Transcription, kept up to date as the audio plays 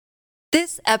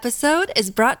This episode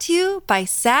is brought to you by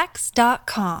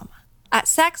Sax.com. At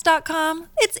Sax.com,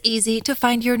 it's easy to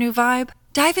find your new vibe.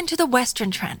 Dive into the Western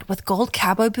trend with gold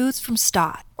cowboy boots from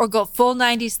Stott, or go full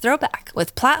 90s throwback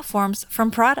with platforms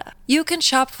from Prada. You can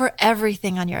shop for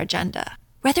everything on your agenda,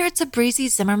 whether it's a breezy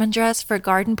Zimmermann dress for a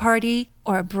garden party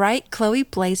or a bright Chloe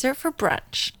blazer for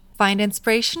brunch. Find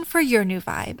inspiration for your new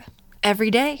vibe every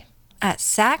day at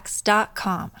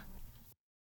Sax.com.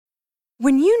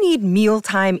 When you need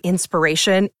mealtime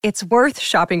inspiration, it's worth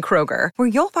shopping Kroger, where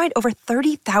you'll find over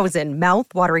 30,000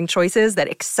 mouth-watering choices that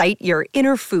excite your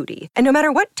inner foodie. And no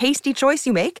matter what tasty choice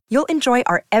you make, you'll enjoy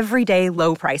our everyday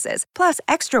low prices, plus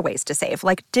extra ways to save,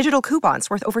 like digital coupons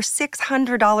worth over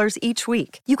 $600 each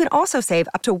week. You can also save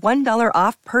up to $1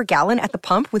 off per gallon at the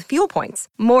pump with fuel points.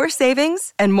 More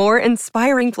savings and more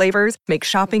inspiring flavors make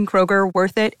shopping Kroger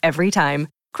worth it every time.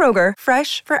 Kroger,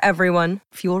 fresh for everyone.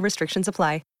 Fuel restrictions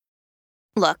apply.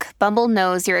 Look, Bumble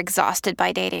knows you're exhausted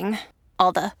by dating.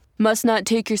 All the, must not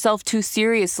take yourself too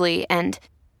seriously, and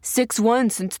 6'1"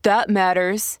 since that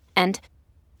matters, and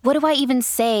what do I even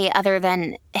say other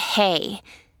than, hey?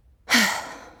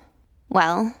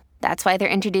 Well, that's why they're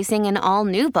introducing an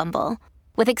all-new Bumble,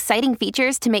 with exciting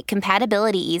features to make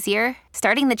compatibility easier,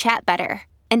 starting the chat better,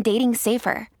 and dating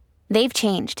safer. They've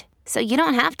changed, so you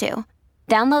don't have to.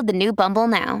 Download the new Bumble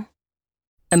now.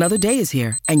 Another day is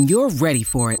here, and you're ready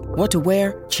for it. What to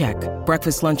wear? Check.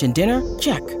 Breakfast, lunch, and dinner?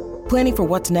 Check. Planning for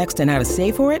what's next and how to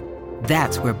save for it?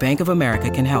 That's where Bank of America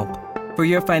can help. For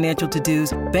your financial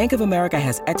to-dos, Bank of America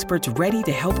has experts ready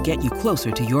to help get you closer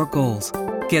to your goals.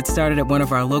 Get started at one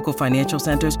of our local financial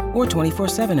centers or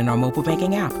 24/7 in our mobile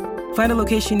banking app. Find a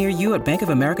location near you at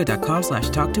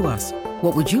bankofamerica.com/talktous.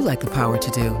 What would you like the power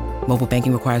to do? Mobile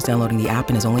banking requires downloading the app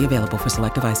and is only available for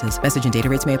select devices. Message and data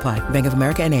rates may apply. Bank of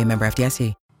America N.A., member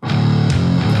FDIC.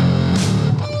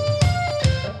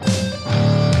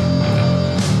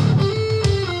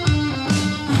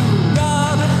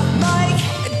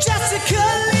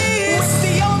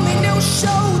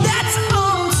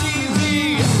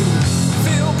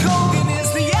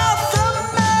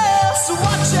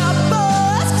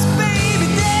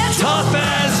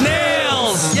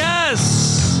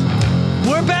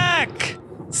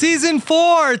 Season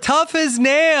 4, Tough as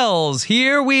Nails.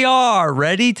 Here we are,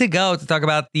 ready to go to talk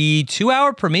about the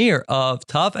 2-hour premiere of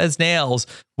Tough as Nails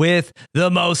with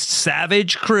the most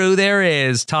savage crew there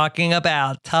is, talking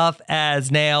about Tough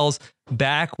as Nails.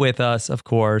 Back with us, of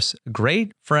course,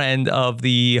 great friend of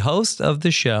the host of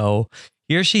the show.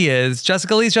 Here she is,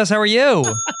 Jessica Lees. Jess, how are you?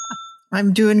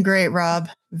 I'm doing great, Rob.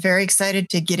 Very excited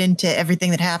to get into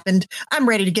everything that happened. I'm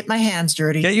ready to get my hands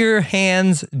dirty. Get your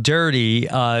hands dirty.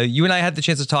 You and I had the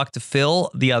chance to talk to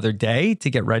Phil the other day to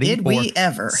get ready. Did we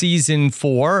ever? Season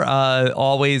 4.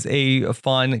 Always a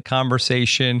fun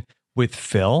conversation with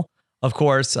Phil. Of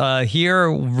course, here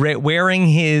wearing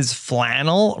his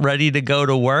flannel, ready to go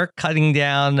to work, cutting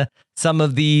down some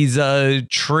of these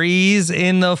trees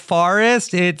in the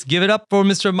forest. It's give it up for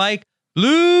Mr. Mike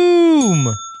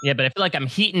Bloom. Yeah, but I feel like I'm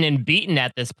heating and beaten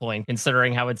at this point,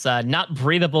 considering how it's not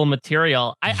breathable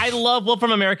material. I love Will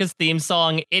from America's theme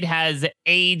song. It has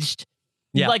aged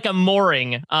like a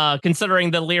mooring,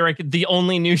 considering the lyric, the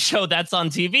only new show that's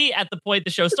on TV at the point the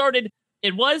show started.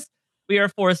 It was. We are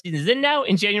 4 seasons in now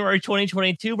in January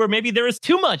 2022, where maybe there is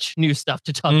too much new stuff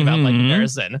to talk about by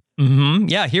comparison.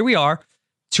 Yeah, here we are.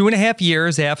 2.5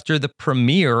 years after the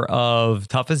premiere of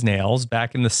Tough as Nails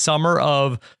back in the summer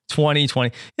of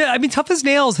 2020. Yeah, I mean, Tough as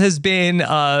Nails has been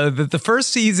the first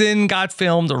season got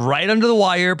filmed right under the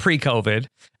wire pre-COVID.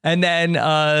 And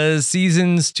then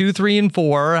seasons 2, 3, and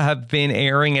 4 have been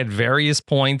airing at various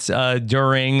points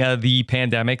during the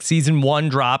pandemic. Season 1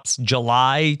 drops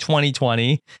July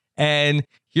 2020. And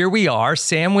here we are,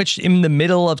 sandwiched in the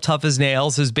middle of Tough as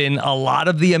Nails has been a lot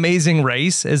of The Amazing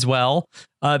Race as well.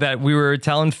 That we were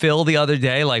telling Phil the other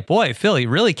day, like, boy, Phil, you're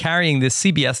really carrying this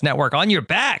CBS network on your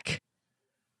back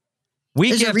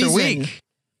week after week.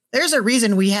 There's a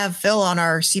reason we have Phil on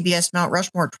our CBS Mount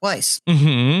Rushmore twice.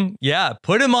 Yeah,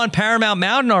 put him on Paramount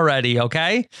Mountain already,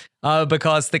 okay?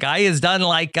 Because the guy has done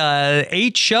like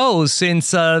 8 shows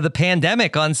since the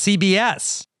pandemic on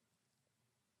CBS.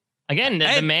 Again,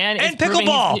 the man and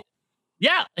pickleball.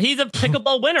 He's a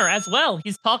pickleball winner as well.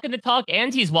 He's talking the talk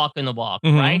and he's walking the walk,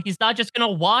 right? He's not just going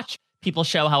to watch people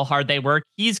show how hard they work.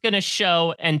 He's going to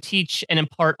show and teach and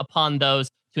impart upon those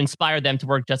to inspire them to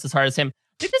work just as hard as him.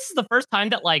 I think this is the first time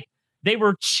that like they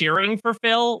were cheering for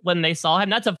Phil when they saw him.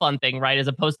 That's a fun thing, right? As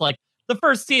opposed to like the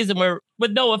first season where,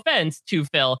 with no offense to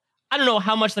Phil, I don't know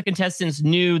how much the contestants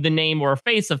knew the name or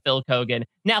face of Phil Keoghan.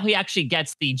 Now he actually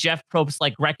gets the Jeff Probst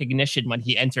like recognition when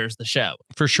he enters the show.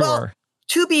 For sure. Well,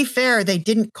 to be fair, they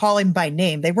didn't call him by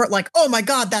name. They weren't like, oh my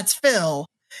God, that's Phil.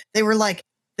 They were like,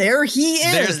 there he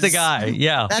is. There's the guy.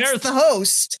 Yeah. That's the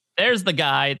host. There's the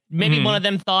guy. Maybe one of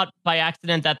them thought by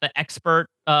accident that the expert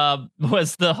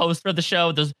was the host for the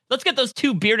show. Let's get those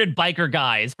two bearded biker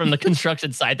guys from the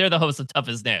construction site. They're the hosts of Tough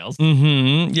as Nails.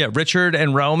 Mm-hmm. Yeah, Richard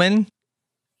and Roman.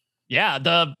 Yeah,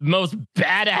 the most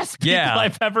badass people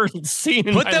I've ever seen.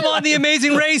 Put them on The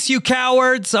Amazing Race, you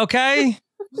cowards, okay?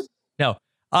 No.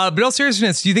 But in all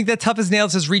seriousness, do you think that Tough as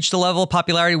Nails has reached a level of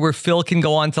popularity where Phil can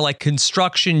go on to like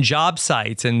construction job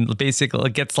sites and basically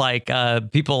it gets like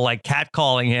people like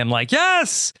catcalling him like,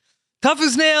 yes, Tough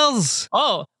as Nails.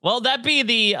 Oh, well, that'd be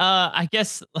the, I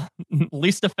guess,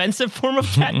 least offensive form of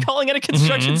catcalling at a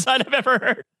construction site I've ever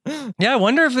heard. Yeah, I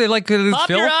wonder if they like pop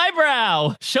your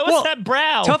eyebrow. Show us that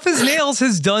brow. Tough as Nails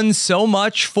has done so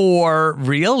much for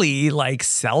really like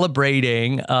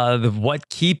celebrating what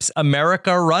keeps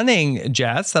America running,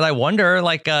 Jess, that I wonder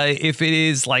like if it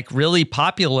is like really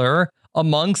popular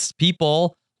amongst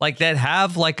people like that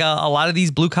have like a lot of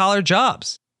these blue collar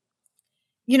jobs.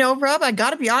 You know, Rob, I got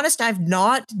to be honest, I've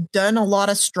not done a lot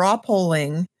of straw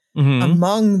polling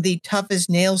among the Tough as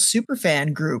Nails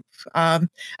superfan group. I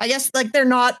guess like they're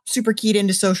not super keyed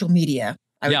into social media,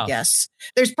 I would guess.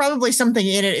 There's probably something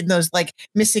in it in those like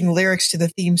missing lyrics to the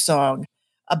theme song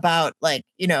about like,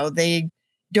 you know, they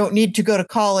don't need to go to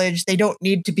college. They don't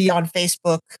need to be on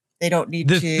Facebook. They don't need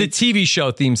the TV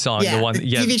show theme song. Yeah, the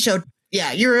TV show.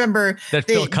 Yeah, you remember that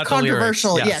the Phil cut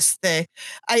controversial. The lyrics. Yes,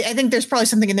 I think there's probably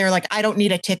something in there like I don't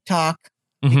need a TikTok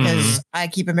because I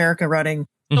keep America running.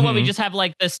 So what, we just have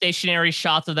like the stationary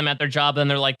shots of them at their job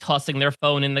and they're like tossing their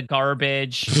phone in the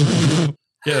garbage.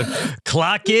 Yeah,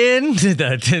 clock in,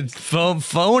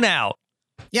 phone out.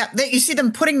 Yeah, you see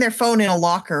them putting their phone in a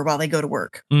locker while they go to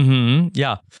work.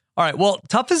 Yeah. All right. Well,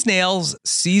 Tough as Nails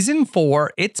season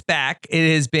 4, it's back.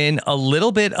 It has been a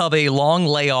little bit of a long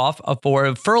layoff for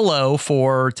a furlough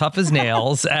for Tough as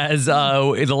Nails as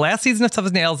the last season of Tough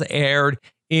as Nails aired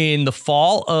in the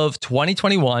fall of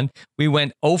 2021. We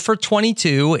went 0 for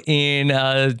 22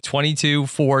 in 22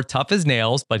 for Tough as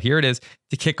Nails, but here it is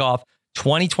to kick off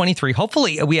 2023.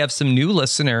 Hopefully we have some new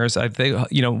listeners. I think,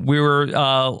 you know, we were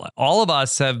all of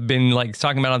us have been like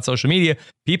talking about on social media.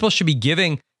 People should be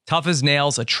giving Tough as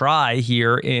Nails a try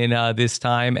here in this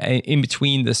time in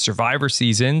between the Survivor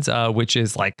seasons, which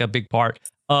is like a big part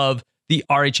of the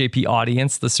RHAP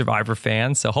audience, the Survivor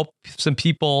fans. So hope some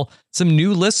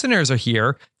new listeners are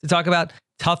here to talk about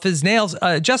Tough as Nails.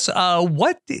 Just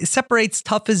what separates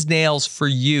Tough as Nails for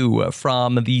you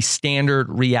from the standard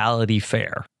reality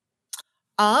fare?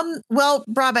 Well,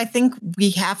 Rob, I think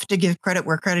we have to give credit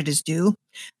where credit is due.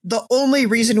 The only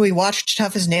reason we watched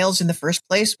Tough as Nails in the first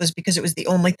place was because it was the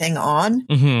only thing on.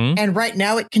 And right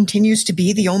now it continues to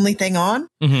be the only thing on.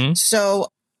 So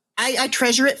I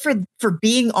treasure it for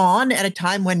being on at a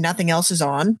time when nothing else is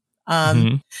on.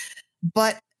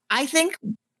 But I think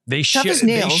they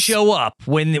show up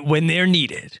when they're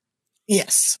needed.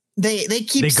 Yes. They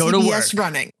keep CBS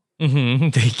running.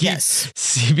 They keep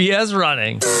CBS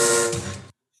running.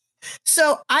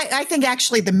 So I think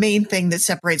actually the main thing that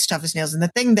separates Tough as Nails and the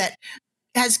thing that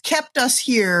has kept us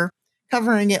here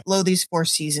covering it low these 4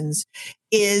 seasons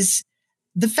is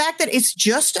the fact that it's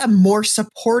just a more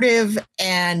supportive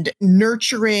and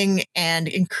nurturing and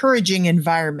encouraging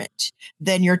environment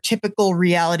than your typical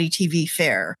reality TV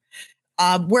fare,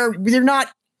 where they're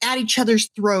not at each other's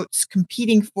throats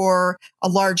competing for a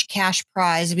large cash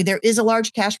prize. I mean, there is a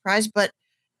large cash prize, but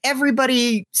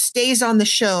everybody stays on the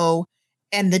show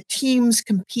and the teams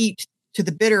compete to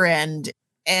the bitter end.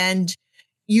 And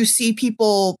you see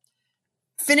people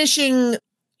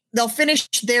they'll finish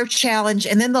their challenge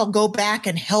and then they'll go back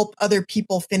and help other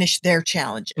people finish their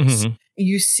challenges.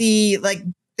 You see, like,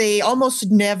 they almost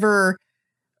never,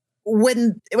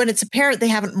 when it's apparent they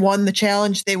haven't won the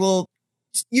challenge, they will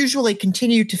usually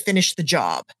continue to finish the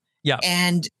job. Yeah.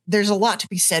 And there's a lot to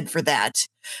be said for that.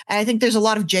 And I think there's a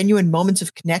lot of genuine moments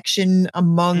of connection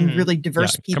among really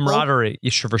diverse people. Camaraderie,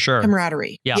 for sure.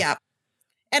 Camaraderie. Yeah.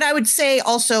 And I would say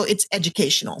also it's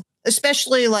educational,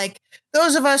 especially like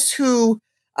those of us who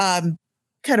kind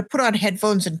of put on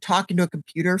headphones and talk into a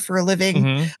computer for a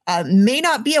living may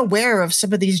not be aware of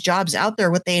some of these jobs out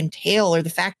there, what they entail, or the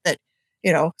fact that,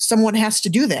 you know, someone has to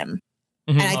do them.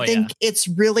 And I think it's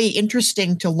really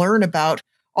interesting to learn about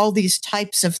all these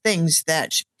types of things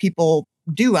that people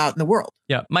do out in the world.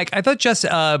 Yeah, Mike, I thought Jess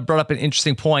brought up an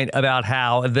interesting point about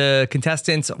how the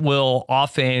contestants will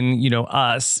often,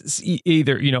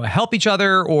 either, help each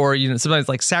other or, sometimes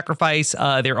like sacrifice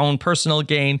their own personal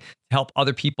gain to help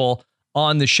other people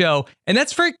on the show. And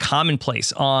that's very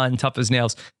commonplace on Tough as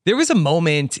Nails. There was a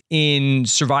moment in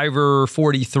Survivor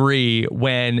 43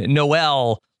 when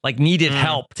Noelle needed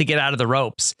help to get out of the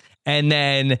ropes. And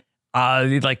then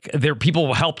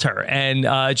people helped her. And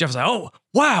Jeff was like, oh,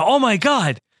 wow. Oh my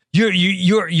God.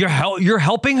 You're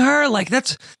helping her.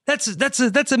 That's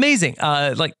amazing.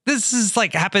 This is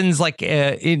happens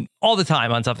in all the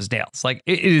time on Tough as Nails.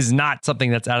 It is not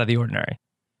something that's out of the ordinary.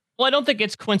 Well, I don't think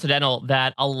it's coincidental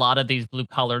that a lot of these blue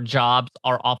collar jobs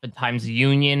are oftentimes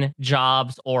union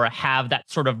jobs or have that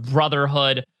sort of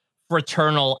brotherhood,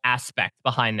 fraternal aspect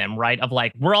behind them, right? Of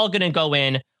we're all going to go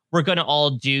in, we're going to all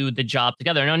do the job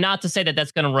together. Now, not to say that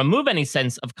that's going to remove any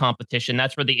sense of competition.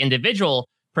 That's where the individual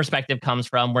perspective comes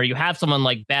from, where you have someone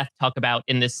like Beth talk about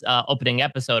in this opening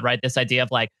episode, right? This idea of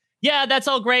yeah, that's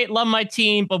all great, love my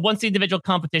team, but once the individual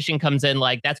competition comes in,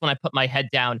 that's when I put my head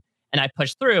down and I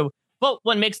push through. But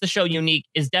what makes the show unique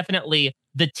is definitely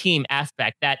the team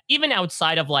aspect, that even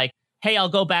outside of hey, I'll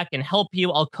go back and help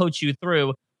you, I'll coach you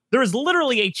through, there is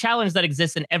literally a challenge that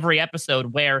exists in every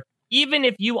episode where even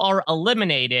if you are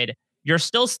eliminated, you're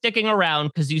still sticking around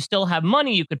because you still have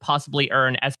money you could possibly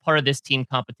earn as part of this team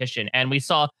competition. And we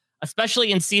saw,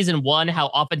 especially in season 1, how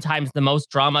oftentimes the most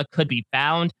drama could be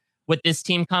found with this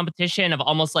team competition of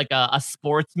almost like a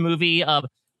sports movie of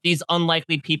these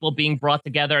unlikely people being brought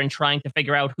together and trying to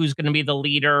figure out who's going to be the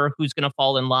leader, who's going to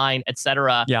fall in line,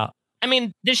 etc. Yeah. I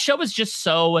mean, this show is just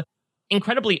so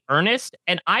incredibly earnest,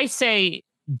 and I say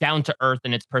down to earth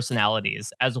in its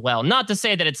personalities as well. Not to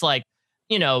say that it's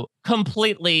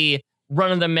completely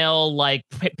run of the mill,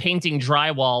 painting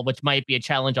drywall, which might be a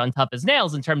challenge on Tough as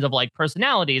Nails in terms of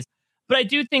personalities. But I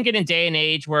do think in a day and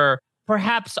age where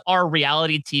perhaps our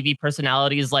reality TV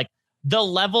personalities, the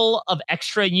level of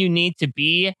extra you need to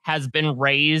be has been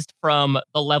raised from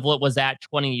the level it was at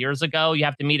 20 years ago. You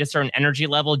have to meet a certain energy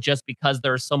level just because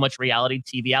there's so much reality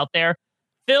TV out there.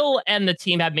 Phil and the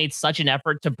team have made such an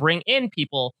effort to bring in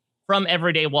people from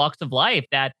everyday walks of life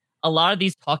that a lot of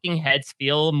these talking heads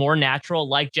feel more natural.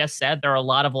 Like Jess said, there are a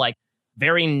lot of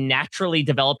very naturally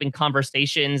developing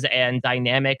conversations and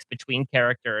dynamics between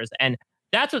characters. And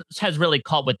that's what has really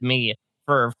caught with me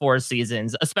for 4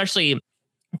 seasons, especially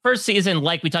first season,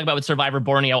 like we talked about with Survivor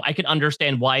Borneo. I could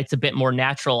understand why it's a bit more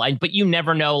natural, but you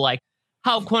never know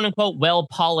how quote unquote well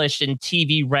polished and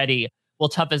TV ready will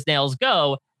Tough as Nails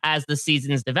go as the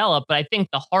seasons develop. But I think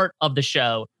the heart of the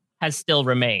show has still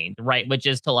remained, right? Which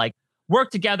is to work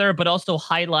together, but also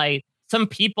highlight some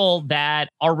people that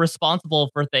are responsible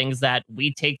for things that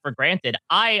we take for granted.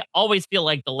 I always feel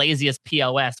like the laziest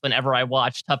POS whenever I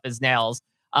watch Tough as Nails,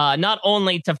 not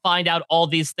only to find out all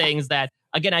these things that,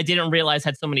 again, I didn't realize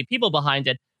had so many people behind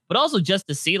it, but also just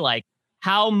to see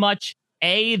how much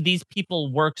these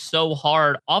people work so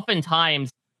hard,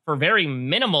 oftentimes for very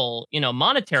minimal,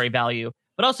 monetary value,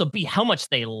 but also B, how much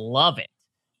they love it.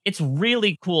 It's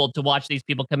really cool to watch these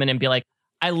people come in and be like,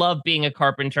 I love being a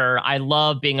carpenter. I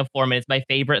love being a foreman. It's my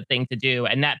favorite thing to do.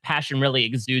 And that passion really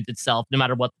exudes itself no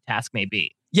matter what the task may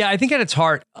be. Yeah, I think at its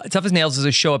heart, Tough as Nails is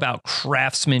a show about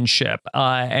craftsmanship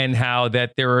and how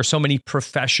that there are so many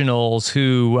professionals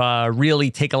who really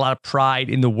take a lot of pride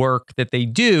in the work that they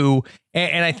do.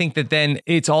 And I think that then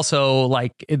it's also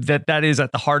that is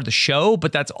at the heart of the show,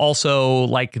 but that's also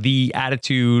the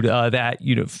attitude that,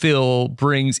 Phil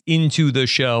brings into the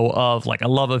show of a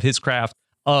love of his craft,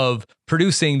 of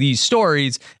producing these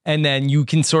stories. And then you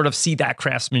can sort of see that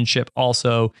craftsmanship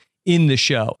also in the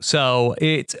show. So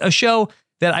it's a show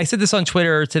that I said this on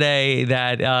Twitter today,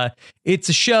 that it's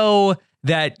a show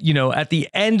that, at the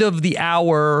end of the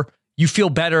hour, you feel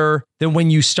better than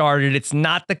when you started. It's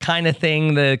not the kind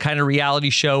of reality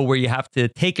show where you have to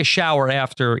take a shower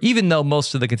after, even though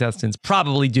most of the contestants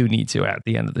probably do need to at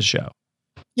the end of the show.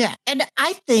 Yeah. And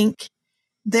I think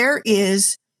there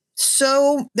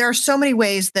are so many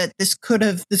ways that this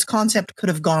concept could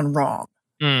have gone wrong.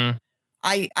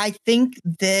 I think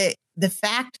that the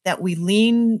fact that we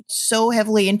lean so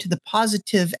heavily into the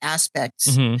positive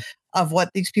aspects of what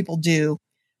these people do,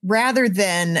 rather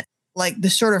than the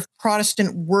sort of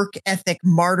Protestant work ethic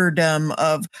martyrdom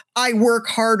of I work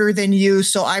harder than you,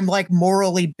 so I'm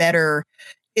morally better,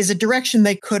 is a direction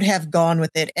they could have gone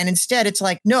with it. And instead it's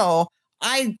no,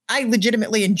 I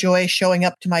legitimately enjoy showing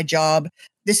up to my job.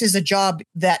 This is a job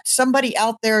that somebody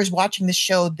out there is watching this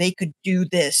show. They could do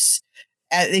this.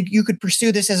 You could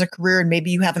pursue this as a career, and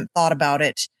maybe you haven't thought about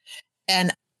it.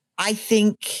 And I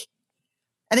think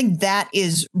that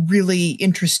is really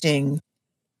interesting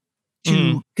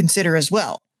to consider as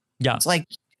well. Yeah. It's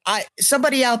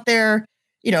somebody out there,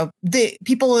 the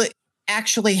people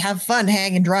actually have fun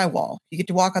hanging drywall. You get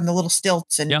to walk on the little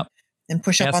stilts and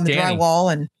push up on the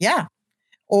drywall, and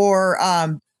or,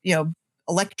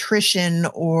 electrician,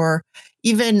 or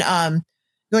even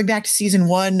going back to season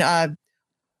 1,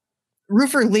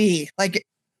 Roofer Lee. Like,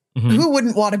 who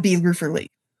wouldn't want to be Roofer Lee?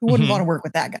 Who wouldn't want to work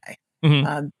with that guy?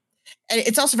 And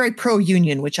it's also very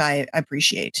pro-union, which I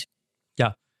appreciate.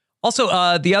 Yeah.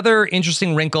 Also, the other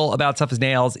interesting wrinkle about Tough as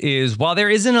Nails is while there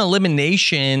is an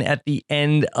elimination at the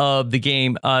end of the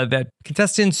game, that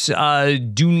contestants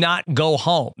do not go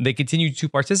home. They continue to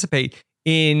participate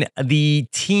in the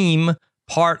team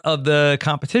part of the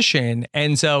competition.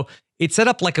 And so it set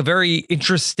up like a very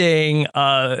interesting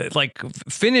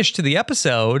finish to the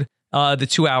episode, the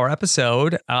 2-hour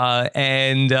episode.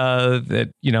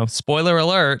 Spoiler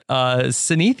alert,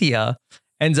 Synethia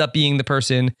ends up being the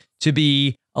person to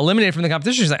be eliminated from the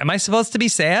competition. She's like, am I supposed to be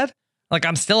sad? Like,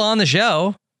 I'm still on the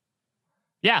show.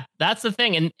 Yeah, that's the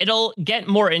thing. And it'll get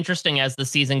more interesting as the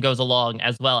season goes along,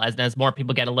 as well as more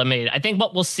people get eliminated. I think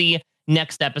what we'll see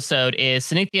next episode is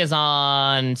Synethia's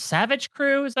on Savage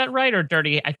Crew. Is that right? Or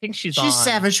Dirty? I think she's on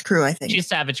Savage Crew, I think. She's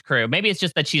Savage Crew. Maybe it's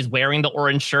just that she's wearing the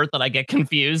orange shirt that I get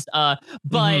confused.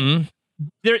 But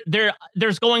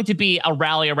there's going to be a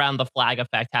rally around the flag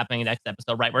effect happening next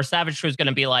episode, right? Where Savage Crew is going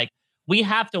to be like, we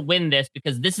have to win this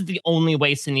because this is the only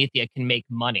way Synethia can make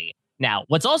money. Now,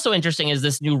 what's also interesting is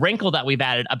this new wrinkle that we've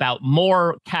added about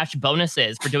more cash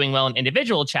bonuses for doing well in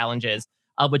individual challenges,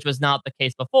 which was not the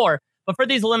case before. But for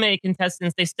these eliminated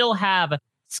contestants, they still have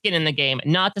skin in the game.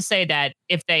 Not to say that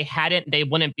if they hadn't, they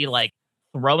wouldn't be like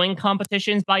throwing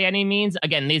competitions by any means.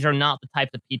 Again, these are not the types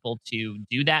of people to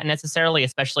do that necessarily,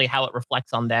 especially how it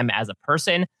reflects on them as a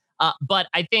person. But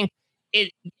I think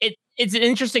it's an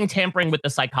interesting tampering with the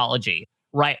psychology,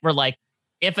 right? Where like,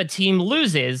 if a team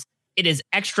loses, it is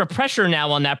extra pressure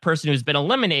now on that person who's been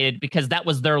eliminated because that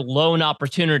was their lone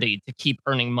opportunity to keep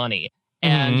earning money.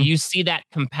 And you see that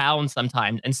compound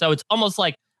sometimes. And so it's almost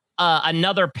like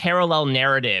another parallel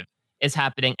narrative is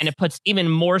happening. And it puts even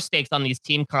more stakes on these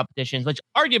team competitions, which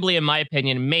arguably, in my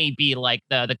opinion, may be like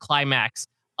the climax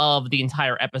of the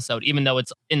entire episode, even though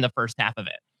it's in the first half of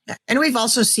it. And we've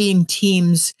also seen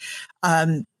teams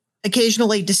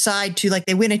occasionally decide to, like,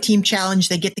 they win a team challenge,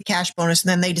 they get the cash bonus, and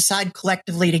then they decide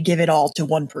collectively to give it all to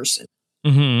one person.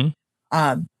 And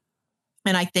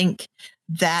I think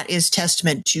that is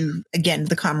testament to, again,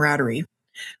 the camaraderie.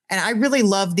 And I really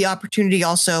love the opportunity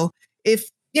also, if,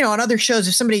 on other shows,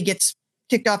 if somebody gets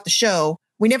kicked off the show,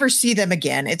 we never see them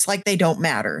again. It's like they don't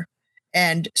matter.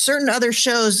 And certain other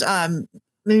shows,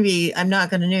 maybe I'm not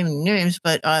going to name names,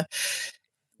 but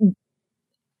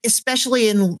especially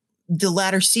in the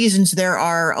latter seasons, there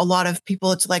are a lot of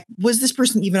people. It's like, was this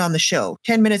person even on the show?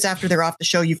 10 minutes after they're off the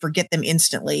show, you forget them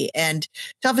instantly. And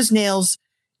Tough as Nails,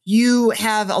 you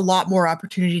have a lot more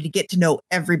opportunity to get to know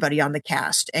everybody on the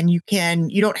cast. And you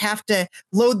don't have to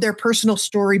load their personal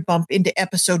story bump into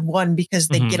episode 1 because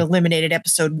they get eliminated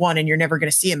episode 1 and you're never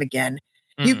going to see them again.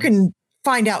 You can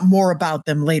find out more about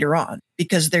them later on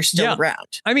because they're still around.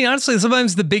 I mean, honestly,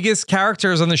 sometimes the biggest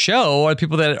characters on the show are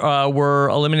people that were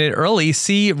eliminated early.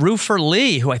 See Roofer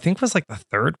Lee, who I think was like the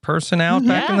third person out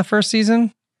back in the first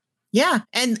season. Yeah,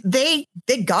 and they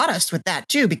got us with that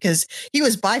too, because he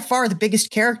was by far the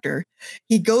biggest character.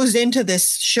 He goes into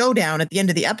this showdown at the end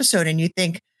of the episode and you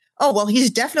think, oh, well, he's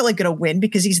definitely going to win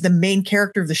because he's the main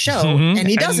character of the show, and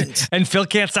he doesn't. And Phil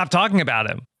can't stop talking about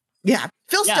him. Yeah,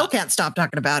 Phil still can't stop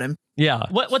talking about him. Yeah.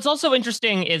 What's also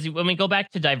interesting is when we go back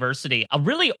to diversity, a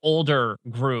really older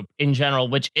group in general,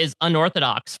 which is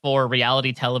unorthodox for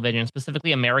reality television,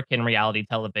 specifically American reality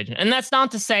television. And that's not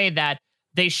to say that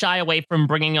they shy away from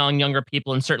bringing on younger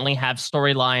people and certainly have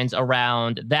storylines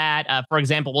around that. For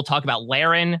example, we'll talk about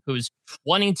Laren, who's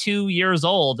 22 years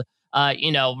old.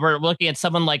 We're looking at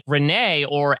someone like Renee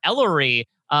or Ellery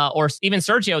or even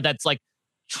Sergio that's like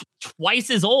twice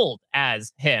as old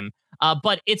as him.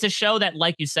 But it's a show that,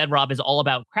 like you said, Rob, is all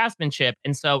about craftsmanship.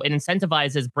 And so it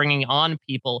incentivizes bringing on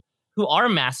people who are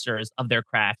masters of their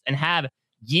craft and have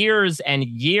years and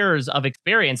years of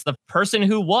experience. The person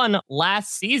who won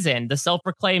last season, the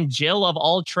self-proclaimed Jill of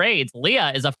all trades,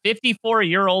 Leah, is a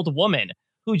 54-year-old woman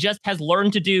who just has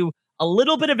learned to do a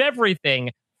little bit of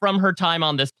everything from her time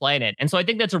on this planet. And so I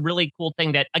think that's a really cool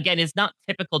thing that, again, is not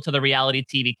typical to the reality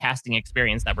TV casting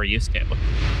experience that we're used to.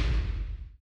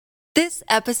 This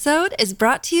episode is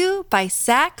brought to you by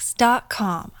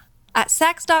Sax.com. At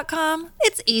Sax.com,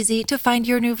 it's easy to find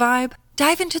your new vibe.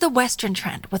 Dive into the Western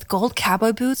trend with gold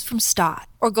cowboy boots from Stott,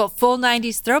 or go full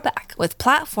 90s throwback with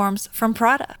platforms from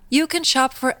Prada. You can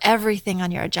shop for everything on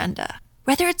your agenda,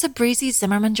 whether it's a breezy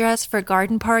Zimmermann dress for a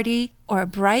garden party or a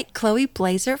bright Chloe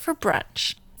blazer for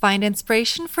brunch. Find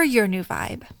inspiration for your new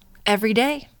vibe every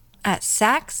day at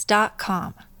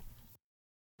Sax.com.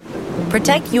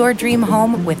 Protect your dream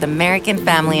home with American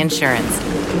Family Insurance.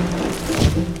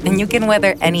 And you can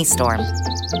weather any storm.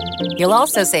 You'll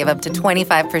also save up to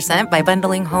 25% by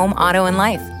bundling home, auto, and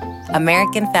life.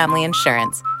 American Family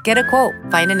Insurance. Get a quote.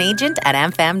 Find an agent at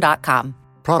amfam.com.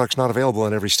 Products not available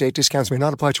in every state. Discounts may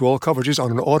not apply to all coverages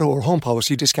on an auto or home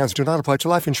policy. Discounts do not apply to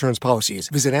life insurance policies.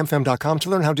 Visit amfam.com to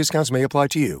learn how discounts may apply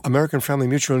to you. American Family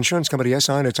Mutual Insurance Company,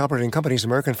 SI, and its operating companies,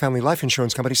 American Family Life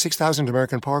Insurance Company, 6000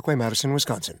 American Parkway, Madison,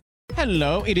 Wisconsin.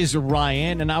 Hello, it is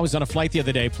Ryan, and I was on a flight the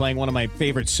other day playing one of my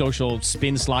favorite social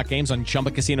spin slot games on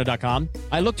ChumbaCasino.com.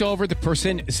 I looked over at the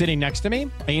person sitting next to me,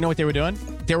 and you know what they were doing?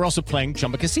 They were also playing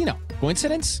Chumba Casino.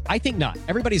 Coincidence? I think not.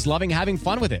 Everybody's loving having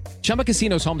fun with it. Chumba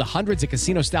Casino is home to hundreds of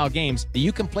casino-style games that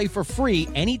you can play for free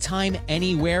anytime,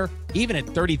 anywhere, even at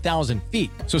 30,000 feet.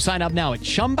 So sign up now at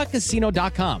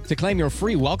ChumbaCasino.com to claim your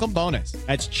free welcome bonus.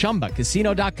 That's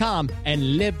ChumbaCasino.com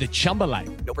and live the Chumba life.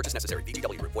 No purchase necessary.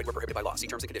 VGW. Void where prohibited by law. See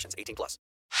terms and conditions. 18+.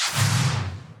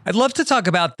 I'd love to talk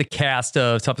about the cast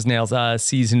of Tough as Nails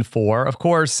season 4. Of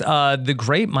course, the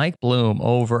great Mike Bloom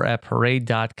over at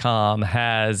Parade.com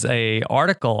has a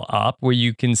article up where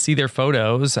you can see their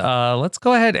photos. Let's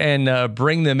go ahead and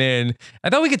bring them in. I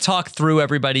thought we could talk through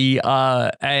everybody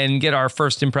and get our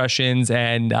first impressions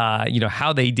and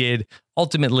how they did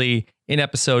ultimately in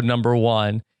episode number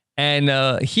 1.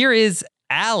 And here is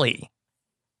Allie.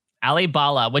 Ali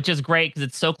Bala, which is great because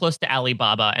it's so close to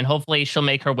Alibaba, and hopefully she'll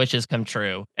make her wishes come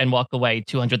true and walk away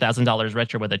 $200,000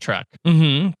 richer with a truck.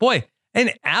 Mm-hmm. Boy,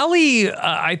 and Allie,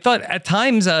 I thought at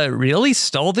times really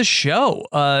stole the show.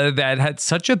 That had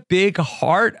such a big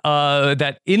heart.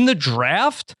 That in the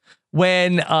draft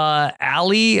when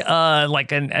Allie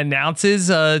announces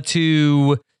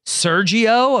to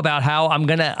Sergio about how I'm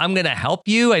gonna help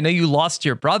you. I know you lost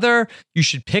your brother. You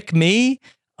should pick me.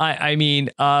 I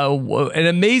mean, an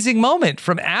amazing moment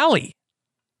from Allie.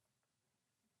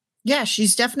 Yeah,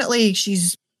 she's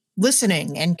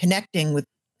listening and connecting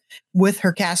with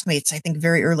her castmates, I think,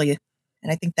 very early.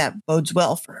 And I think that bodes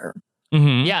well for her.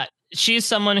 Mm-hmm. Yeah, she's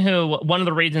someone who, one of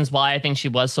the reasons why I think she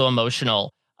was so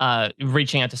emotional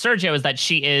reaching out to Sergio is that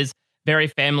she is very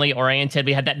family oriented.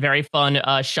 We had that very fun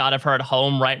shot of her at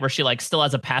home, right, where she still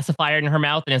has a pacifier in her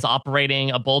mouth and is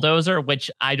operating a bulldozer, which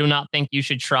I do not think you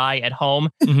should try at home.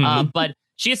 Mm-hmm. But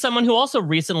she is someone who also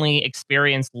recently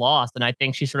experienced loss, and I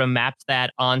think she sort of maps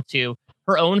that onto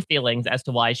her own feelings as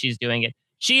to why she's doing it.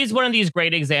 She's one of these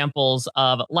great examples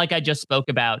of, like I just spoke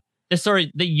about, the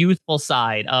youthful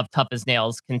side of Tough as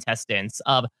Nails contestants,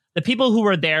 of the people who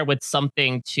were there with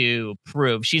something to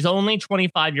prove. She's only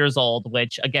 25 years old,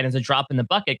 which, again, is a drop in the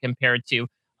bucket compared to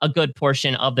a good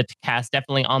portion of the cast,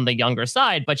 definitely on the younger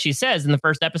side. But she says in the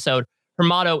first episode, her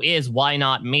motto is, why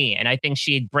not me? And I think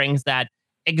she brings that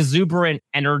exuberant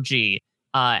energy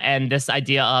and this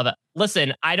idea of,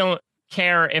 listen, I don't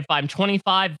care if I'm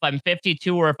 25, if I'm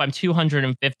 52, or if I'm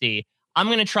 250. I'm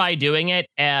going to try doing it,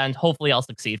 and hopefully I'll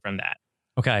succeed from that.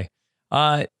 Okay.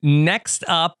 Next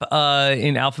up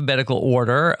in alphabetical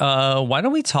order, why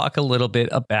don't we talk a little bit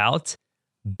about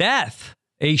Beth,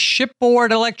 a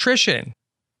shipboard electrician?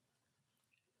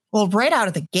 Well, right out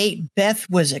of the gate, Beth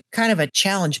was a kind of a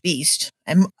challenge beast,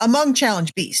 and among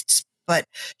challenge beasts, but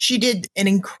she did an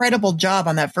incredible job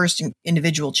on that first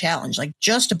individual challenge,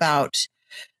 just about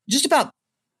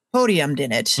podiumed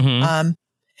in it. Mm-hmm.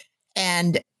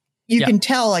 And you can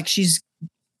tell she's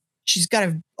got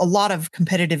a lot of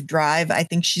competitive drive. I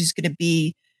think she's going to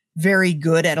be very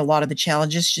good at a lot of the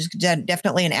challenges. She's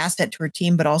definitely an asset to her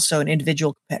team, but also an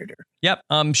individual competitor. Yep.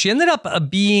 She ended up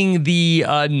being the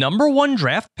number 1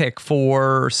 draft pick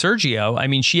for Sergio. I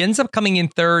mean, she ends up coming in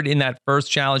 3rd in that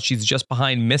first challenge. She's just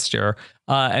behind Mister.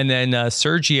 And then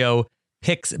Sergio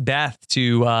picks Beth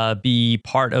to be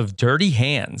part of Dirty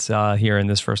Hands here in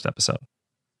this first episode.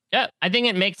 Yeah, I think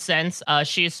it makes sense.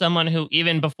 She is someone who,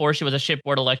 even before she was a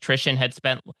shipboard electrician, had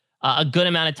spent a good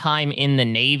amount of time in the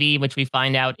Navy, which we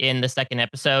find out in the second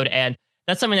episode. And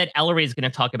that's something that Ellery is going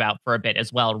to talk about for a bit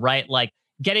as well, right?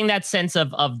 Getting that sense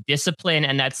of discipline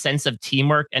and that sense of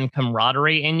teamwork and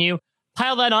camaraderie in you.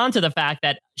 Pile that on to the fact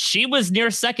that she was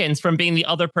near seconds from being the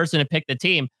other person to pick the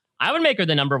team. I would make her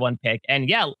the number 1 pick. And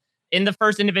yeah, in the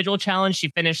first individual challenge, she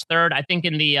finished 3rd. I think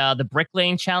in the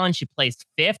bricklaying challenge, she placed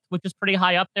 5th, which is pretty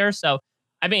high up there. So,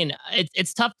 I mean,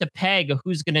 it's tough to peg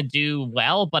who's going to do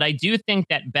well, but I do think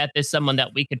that Beth is someone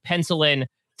that we could pencil in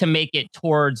to make it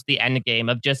towards the end game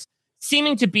of just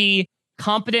seeming to be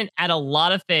competent at a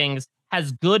lot of things,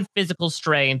 has good physical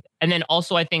strength, and then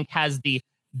also I think has the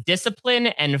discipline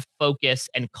and focus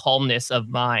and calmness of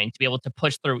mind to be able to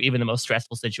push through even the most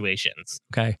stressful situations.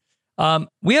 Okay.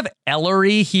 We have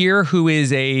Ellery here, who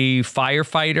is a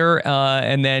firefighter,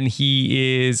 and then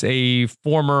he is a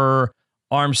former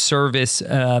armed service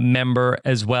member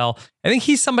as well. I think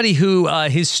he's somebody who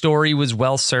his story was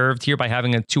well served here by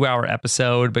having a 2-hour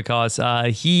episode, because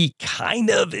he kind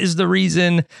of is the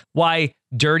reason why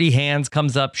Dirty Hands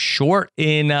comes up short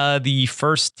in the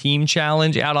first team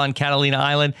challenge out on Catalina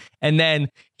Island. And then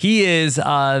he is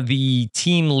the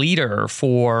team leader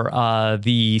for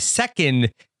the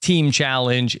second team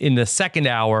challenge in the second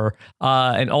hour,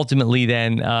 and ultimately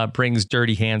then brings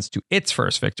Dirty Hands to its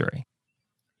first victory.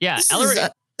 Yeah,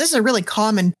 this is a really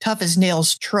common Tough as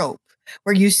Nails trope,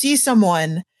 where you see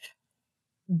someone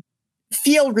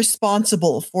feel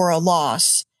responsible for a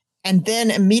loss and then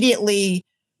immediately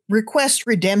request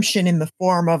redemption in the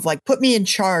form of like, put me in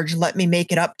charge, let me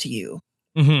make it up to you.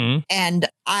 Mm-hmm. And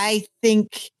I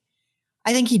think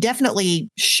he definitely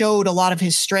showed a lot of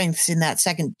his strengths in that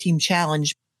second team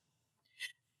challenge.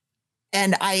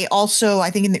 And I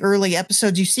think in the early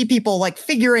episodes, you see people like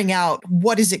figuring out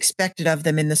what is expected of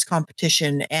them in this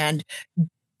competition and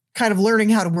kind of learning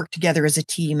how to work together as a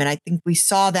team. And I think we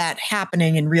saw that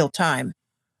happening in real time.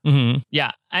 Mm-hmm.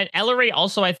 Yeah. And Ellery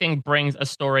also, I think, brings a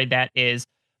story that is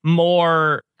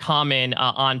more common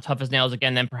on Tough as Nails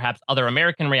again than perhaps other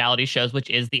American reality shows, which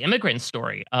is the immigrant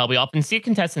story. We often see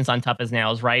contestants on Tough as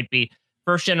Nails, right? Be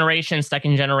first generation,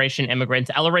 second generation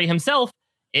immigrants. Ellery himself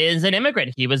is an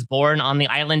immigrant. He was born on the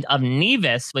island of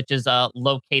Nevis, which is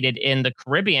located in the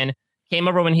Caribbean. Came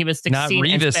over when he was 16. Not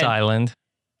Revis Island.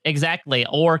 Exactly,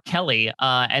 or Kelly,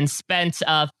 and spent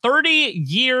 30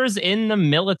 years in the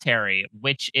military,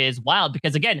 which is wild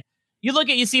because, again,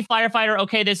 you see firefighter,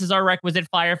 okay, this is our requisite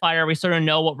firefighter. We sort of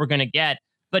know what we're going to get.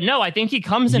 But no, I think he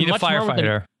comes in much more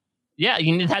with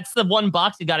that's the one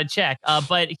box you got to check.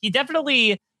 But he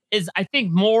definitely is, I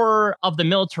think, more of the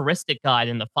militaristic guy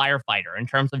than the firefighter in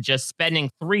terms of just spending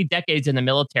 3 decades in the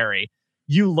military.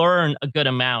 You learn a good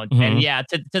amount. Mm-hmm. And yeah,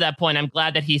 to that point, I'm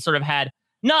glad that he sort of had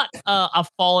not a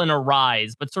fall and a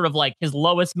rise, but sort of like his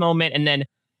lowest moment and then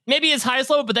maybe his highest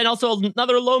low, but then also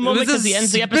another low moment because he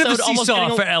ends the episode almost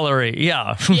getting for Ellery.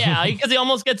 Yeah. Yeah, because he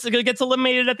almost gets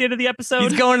eliminated at the end of the episode.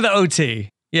 He's going to the OT.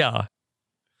 Yeah.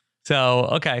 So,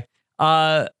 okay.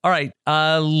 All right.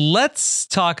 Let's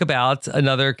talk about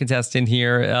another contestant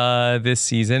here this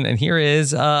season. And here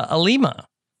is Alima.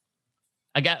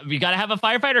 We got to have a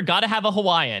firefighter, got to have a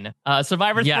Hawaiian.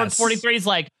 Survivor 43 is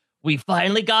like, we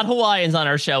finally got Hawaiians on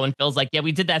our show, and Phil's like, yeah,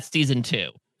 we did that season 2.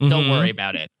 Don't worry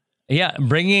about it. Yeah,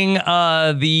 bringing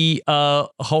the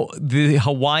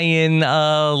Hawaiian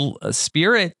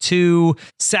spirit to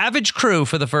Savage Crew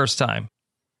for the first time.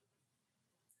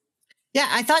 Yeah,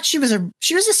 I thought she was a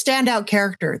standout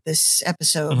character this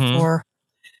episode for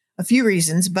a few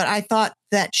reasons, but I thought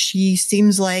that she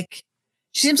seems like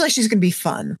she's going to be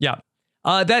fun. Yeah.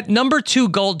 That number 2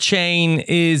 gold chain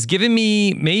is giving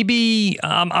me maybe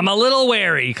I'm a little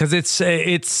wary because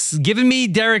it's giving me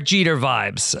Derek Jeter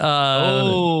vibes.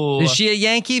 Is she a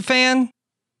Yankee fan?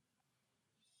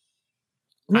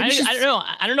 I don't know.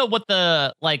 I don't know what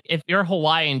if you're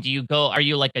Hawaiian, are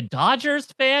you like a Dodgers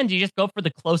fan? Do you just go for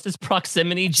the closest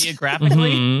proximity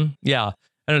geographically? Mm-hmm. Yeah.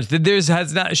 I don't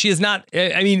know. She is not.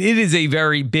 I mean, it is a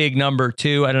very big number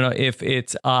 2. I don't know if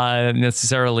it's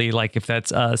necessarily like if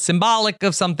that's symbolic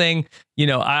of something. You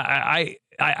know, I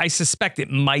suspect it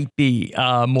might be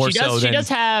more so. She does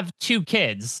have 2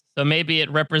 kids, so maybe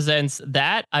it represents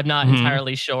that. I'm not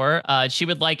entirely sure. She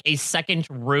would like a second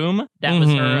room. That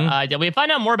was her idea. We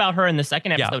find out more about her in the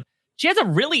second episode. Yeah. She has a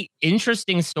really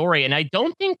interesting story, and I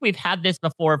don't think we've had this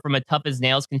before from a Tough as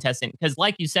Nails contestant. Because,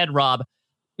 like you said, Rob,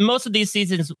 most of these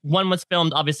seasons, one was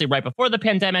filmed obviously right before the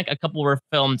pandemic. A couple were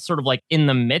filmed sort of like in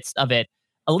the midst of it.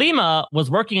 Alima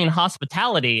was working in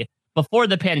hospitality before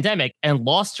the pandemic and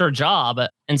lost her job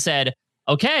and said,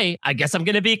 okay, I guess I'm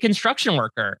going to be a construction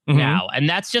worker now. And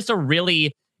that's just a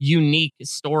really unique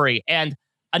story. And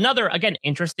another, again,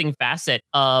 interesting facet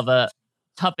of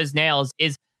Tough as Nails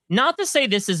is not to say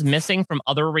this is missing from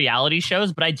other reality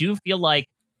shows, but I do feel like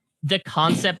the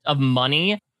concept of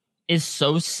money is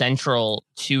so central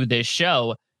to this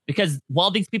show because while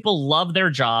these people love their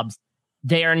jobs,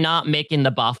 they are not making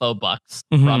the Bafo bucks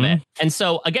from it. And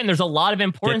so, again, there's a lot of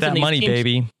importance Get that in these money, teams.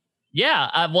 baby.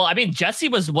 Yeah. Well, I mean, Jesse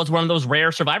was one of those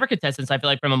rare Survivor contestants, I feel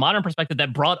like, from a modern perspective,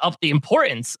 that brought up the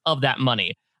importance of that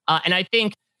money. And I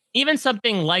think even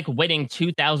something like winning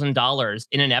 $2,000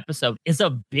 in an episode is a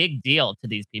big deal to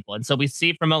these people. And so we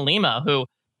see from Alima, who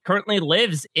currently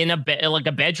lives in a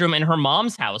bedroom in her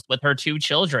mom's house with her 2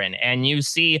 children. And you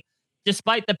see,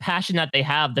 despite the passion that they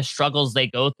have, the struggles they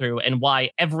go through and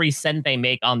why every cent they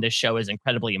make on this show is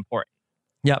incredibly important.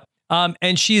 Yep.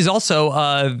 And she's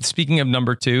also, speaking of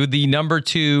number 2, the number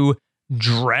 2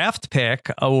 draft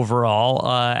pick overall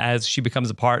as she becomes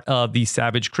a part of the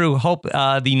Savage crew. Hope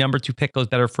the number 2 pick goes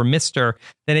better for Mister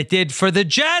than it did for the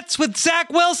Jets with Zach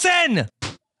Wilson.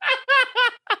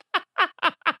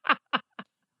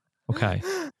 Okay.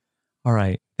 All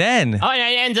right. Then. Oh,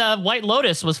 and White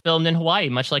Lotus was filmed in Hawaii,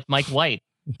 much like Mike White.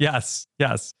 Yes.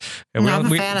 Yeah, I'm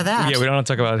a fan of that. Yeah, we don't want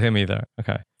to talk about him either.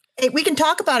 Okay. Hey, we can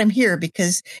talk about him here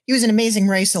because he was an Amazing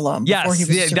Race alum. Before he was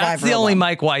a Survivor that's the only alum.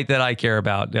 Mike White that I care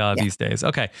about these days.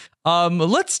 Okay,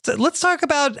 let's talk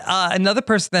about another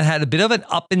person that had a bit of an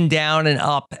up and down and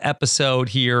up episode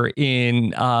here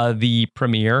in the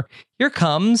premiere. Here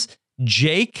comes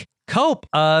Jake Cope,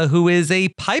 who is a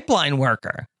pipeline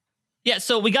worker. Yeah,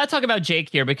 so we got to talk about Jake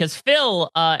here because Phil,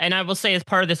 and I will say as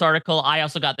part of this article, I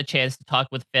also got the chance to talk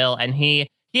with Phil, and he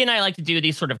and I like to do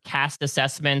these sort of cast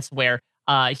assessments where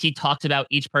he talks about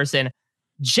each person.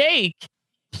 Jake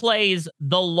plays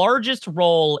the largest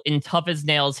role in Tough as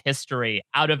Nails history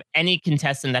out of any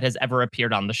contestant that has ever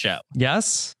appeared on the show.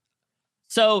 Yes.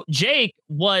 So Jake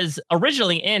was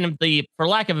originally in the, for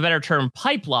lack of a better term,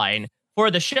 pipeline for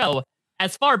the show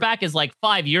as far back as like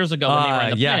 5 years ago when they were in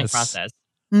the planning process.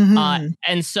 Mm-hmm.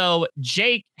 And so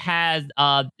Jake has,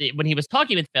 when he was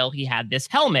talking with Phil, he had this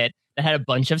helmet that had a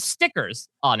bunch of stickers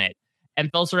on it. And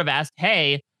Phil sort of asked,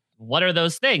 hey, what are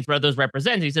those things? What do those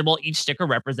represent? And he said, well, each sticker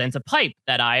represents a pipe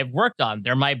that I've worked on.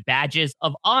 They're my badges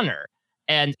of honor.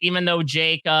 And even though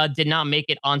Jake did not make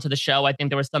it onto the show, I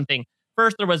think there was something.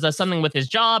 First, there was something with his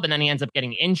job, and then he ends up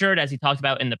getting injured, as he talked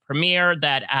about in the premiere,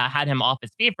 that had him off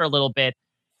his feet for a little bit.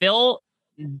 Phil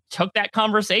took that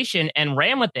conversation and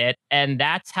ran with it, and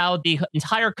that's how the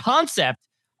entire concept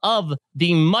of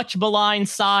the much maligned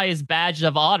size badge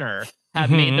of honor have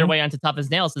made their way onto Tough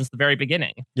as Nails since the very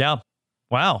beginning. Yeah.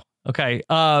 Wow. Okay.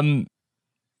 So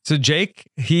Jake,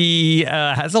 he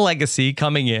has a legacy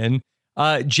coming in.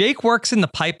 Jake works in the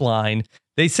pipeline.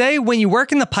 They say when you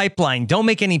work in the pipeline, don't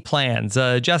make any plans.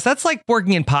 Jess, that's like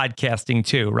working in podcasting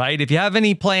too, right? If you have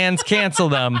any plans, cancel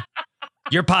them.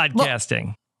 You're podcasting.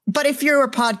 Well, but if you're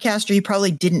a podcaster, you probably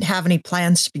didn't have any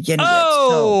plans to begin with.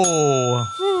 So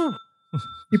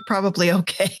you're probably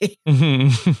okay.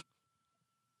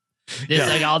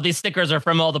 Like all these stickers are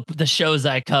from all the shows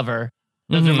I cover.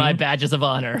 Those are my badges of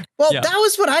honor. Well, that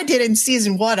was what I did in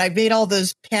season 1. I made all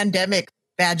those pandemic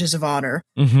badges of honor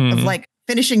of like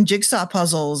finishing jigsaw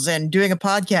puzzles and doing a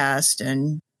podcast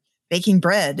and baking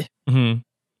bread.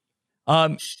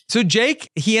 So Jake,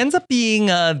 he ends up being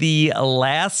the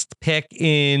last pick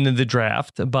in the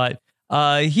draft, but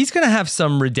he's going to have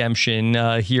some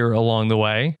redemption here along the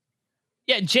way.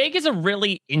 Yeah, Jake is a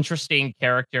really interesting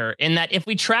character in that if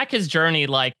we track his journey,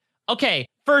 like, okay,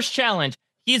 first challenge,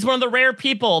 he's one of the rare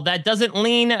people that doesn't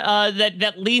lean,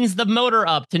 that leans the motor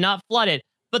up to not flood it.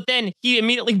 But then he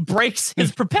immediately breaks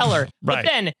his propeller. Right. But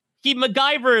then he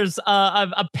MacGyvers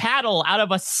a paddle out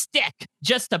of a stick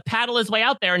just to paddle his way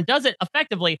out there and does it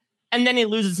effectively. And then he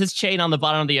loses his chain on the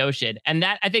bottom of the ocean. And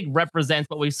that, I think, represents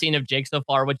what we've seen of Jake so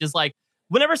far, which is like,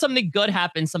 whenever something good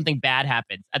happens, something bad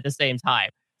happens at the same time.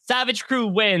 Savage Crew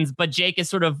wins, but Jake is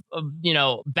sort of,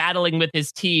 battling with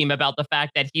his team about the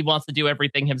fact that he wants to do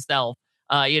everything himself.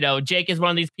 Jake is one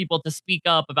of these people to speak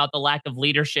up about the lack of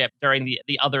leadership during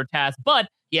the other tasks, but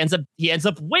he ends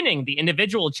up winning the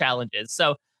individual challenges.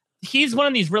 So he's one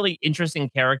of these really interesting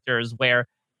characters where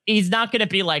he's not going to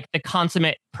be like the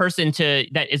consummate person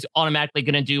that is automatically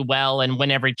going to do well and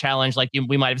win every challenge like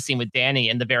we might have seen with Danny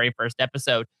in the very first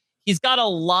episode. He's got a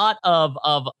lot of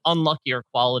unluckier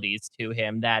qualities to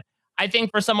him that I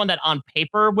think for someone that on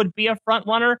paper would be a front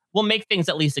runner will make things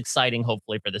at least exciting,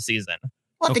 hopefully, for the season.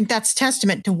 Well, I think that's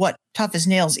testament to what Tough as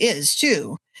Nails is,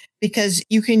 too, because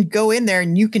you can go in there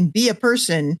and you can be a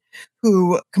person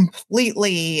who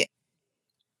completely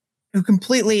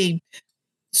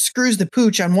screws the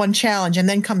pooch on one challenge and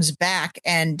then comes back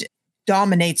and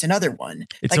dominates another one.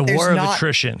 It's like, a war of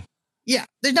attrition. Yeah.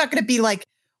 There's not going to be like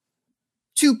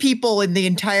 2 people in the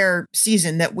entire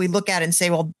season that we look at and say,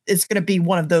 well, it's going to be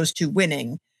one of those 2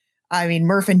 winning. I mean,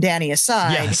 Murph and Danny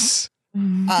aside. Yes.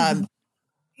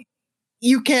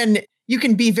 You can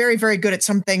be very, very good at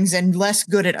some things and less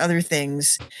good at other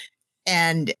things.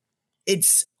 And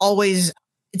it's always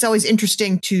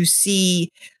interesting to see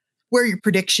where your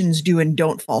predictions do and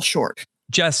don't fall short.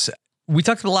 Jess, we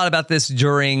talked a lot about this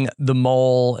during The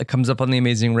Mole. It comes up on The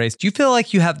Amazing Race. Do you feel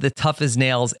like you have the Tough as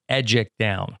Nails Edgic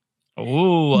down?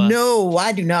 Ooh. No,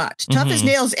 I do not. Tough as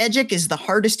Nails Edgic is the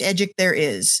hardest Edgic there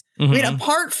is. I mean,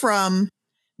 apart from,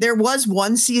 there was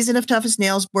one season of Tough as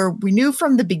Nails where we knew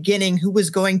from the beginning who was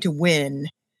going to win.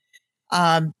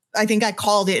 I think I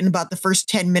called it in about the first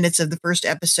 10 minutes of the first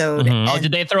episode.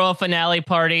 Did they throw a finale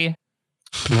party?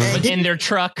 in their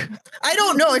truck. I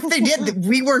don't know if they did.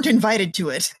 We weren't invited to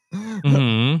it.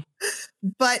 Mm-hmm.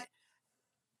 But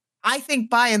I think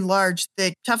by and large,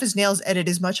 the Tough as Nails edit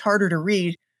is much harder to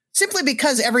read simply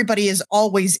because everybody is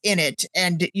always in it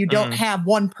and you don't have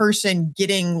one person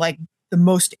getting like the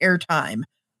most airtime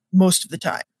most of the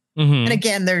time. Mm-hmm. And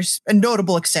again, there's a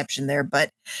notable exception there, but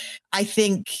I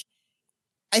think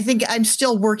I'm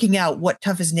still working out what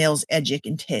Tough as Nails Edgic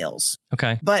entails.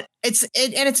 Okay. But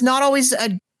it's not always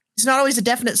a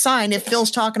definite sign if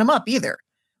Phil's talking him up either.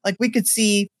 Like we could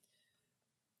see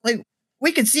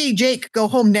Jake go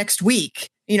home next week.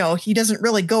 You know, he doesn't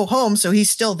really go home, so he's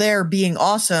still there being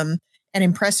awesome and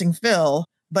impressing Phil,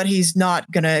 but he's not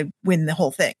going to win the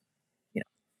whole thing.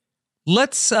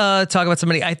 Let's talk about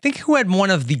somebody I think who had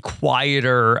one of the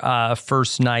quieter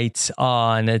first nights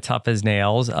on Tough as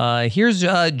Nails. Here's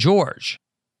George.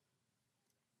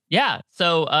 Yeah.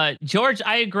 So George,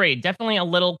 I agree. Definitely a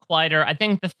little quieter. I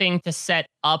think the thing to set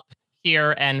up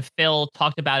here, and Phil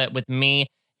talked about it with me,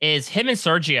 is him and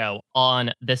Sergio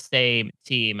on the same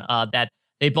team. That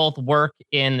they both work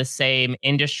in the same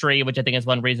industry, which I think is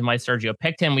one reason why Sergio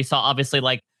picked him. We saw obviously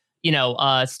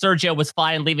Sergio was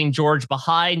fine leaving George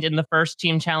behind in the first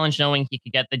team challenge, knowing he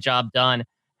could get the job done.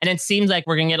 And it seems like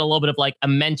we're going to get a little bit of like a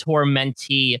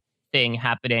mentor-mentee thing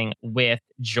happening with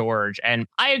George. And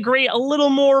I agree, a little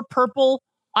more purple,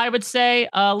 I would say,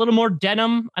 a little more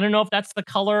denim. I don't know if that's the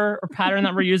color or pattern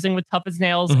that we're using with Tough as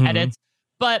Nails edits.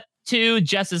 But to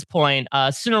Jess's point,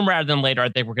 sooner rather than later, I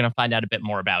think we're going to find out a bit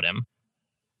more about him.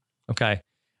 Okay.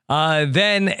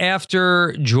 Then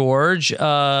after George, we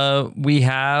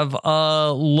have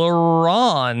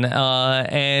LaRon.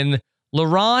 And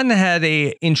LaRon had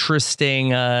a interesting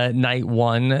night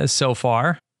one so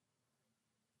far.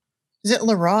 Is it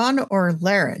LaRon or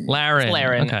Laren?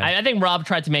 Laren. Okay. I think Rob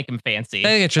tried to make him fancy. I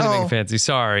think it tried to make him fancy.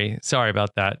 Sorry about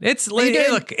that.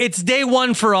 Look, it's day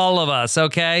one for all of us,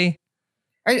 okay?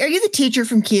 Are you the teacher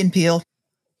from Key and Peele?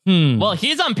 Well,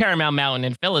 he's on Paramount Mountain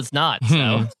and Phil is not.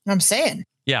 So I'm saying.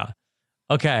 Yeah.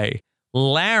 Okay.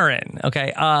 Laren.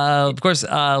 Okay. Of course,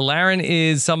 Laren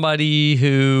is somebody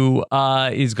who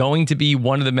is going to be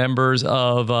one of the members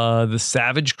of the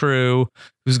Savage Crew,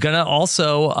 who's going to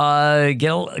also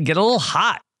get a little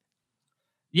hot.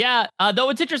 Yeah. Though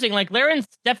it's interesting, like Laren's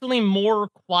definitely more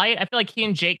quiet. I feel like he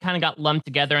and Jake kind of got lumped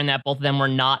together in that both of them were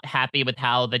not happy with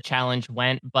how the challenge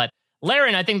went. But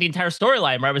Laren, I think the entire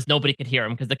storyline, right, was nobody could hear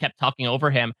him because they kept talking over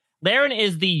him. Laren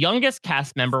is the youngest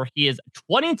cast member. He is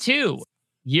 22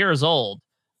 years old,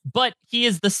 but he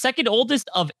is the second oldest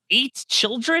of 8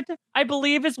 children, I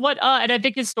believe is what, and I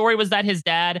think his story was that his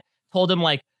dad told him,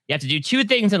 like, you have to do 2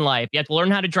 things in life. You have to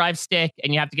learn how to drive stick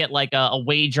and you have to get like a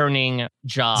wage earning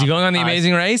job. Is he going on The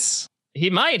Amazing Race? He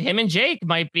might. Him and Jake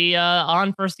might be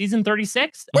on for season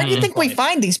 36. Where do you think we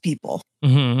find these people?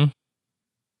 Mm-hmm.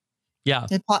 Yeah.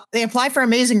 They apply for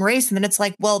Amazing Race and then it's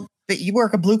like, well, but you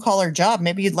work a blue collar job.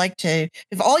 Maybe you'd like to,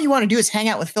 if all you want to do is hang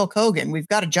out with Phil Kogan, we've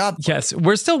got a job. Yes.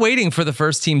 We're still waiting for the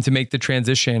first team to make the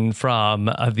transition from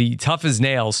the Tough as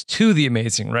Nails to the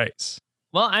Amazing Race.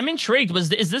 Well, I'm intrigued. Is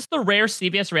this the rare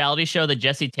CBS reality show that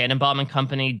Jesse Tannenbaum and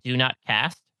company do not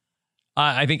cast?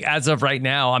 I think as of right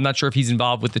now, I'm not sure if he's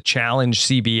involved with the Challenge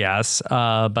CBS,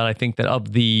 but I think that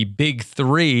of the big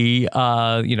 3,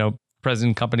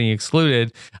 President Company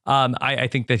excluded, I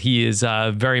think that he is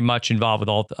very much involved with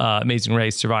all Amazing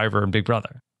Race, Survivor, and Big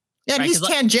Brother. Yeah, and he's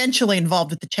tangentially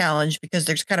involved with the challenge because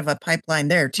there's kind of a pipeline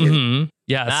there too. Mm-hmm.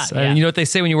 Yes, you know what they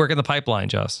say when you work in the pipeline,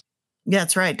 Jess? Yeah,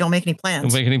 that's right. Don't make any plans.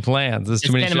 Don't make any plans. There's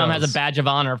too many shows. Tannenbaum has a badge of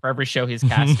honor for every show he's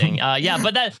casting.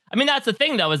 But that's the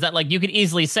thing though, is that like you could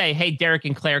easily say, hey, Derek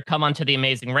and Claire, come onto the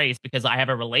Amazing Race because I have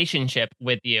a relationship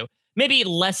with you. Maybe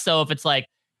less so if it's like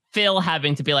Phil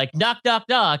having to be like, knock, knock,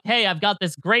 knock. Hey, I've got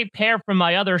this great pair from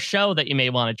my other show that you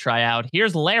may want to try out.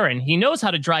 Here's Laren. He knows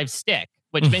how to drive stick,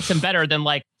 which makes him better than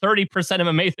like 30% of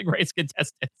Amazing Race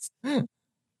contestants.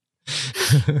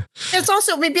 It's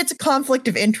also, maybe it's a conflict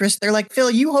of interest. They're like,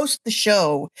 Phil, you host the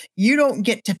show. You don't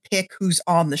get to pick who's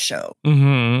on the show.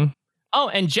 Mm-hmm. Oh,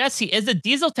 and Jesse is a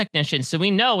diesel technician, so we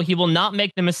know he will not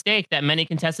make the mistake that many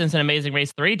contestants in Amazing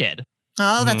Race 3 did.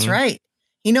 Oh, that's right.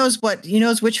 He knows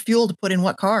which fuel to put in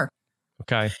what car.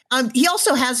 Okay. He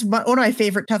also has one of my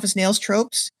favorite Tough as Nails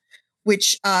tropes,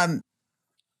 which when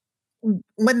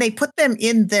they put them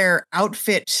in their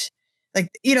outfit, like,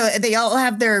 they all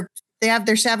have their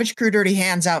Savage Crew Dirty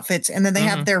Hands outfits, and then they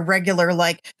have their regular,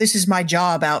 like, this is my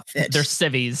job outfit. They're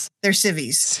civvies.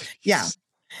 Yeah.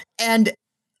 And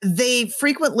they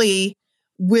frequently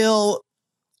will,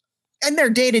 in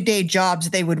their day-to-day jobs,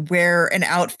 they would wear an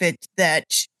outfit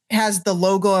that has the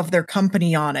logo of their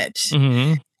company on it.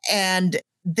 Mm-hmm. And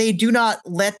they do not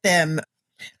let them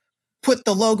put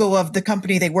the logo of the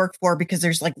company they work for because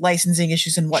there's like licensing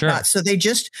issues and whatnot. Sure. So they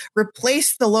just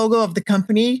replace the logo of the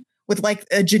company with like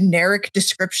a generic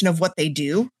description of what they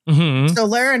do. Mm-hmm. So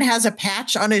Laren has a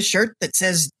patch on his shirt that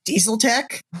says Diesel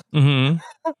Tech.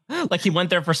 Mm-hmm. Like he went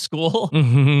there for school.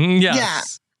 Mm-hmm.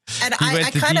 Yes. Yeah. And He I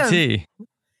went to kind DT. of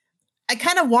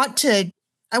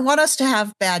I want us to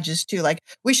have badges too. Like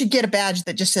we should get a badge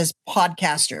that just says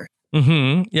podcaster.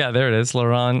 Mm-hmm. Yeah, there it is,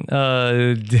 Laurent.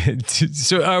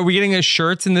 So are we getting a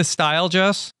shirts in this style,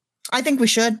 Jess? I think we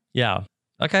should. Yeah.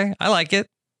 Okay. I like it.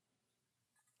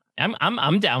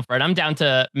 I'm down for it. I'm down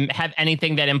to have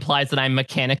anything that implies that I'm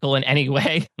mechanical in any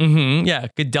way. Mm-hmm. Yeah.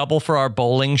 Could double for our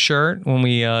bowling shirt when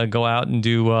we go out and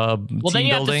do Well, team then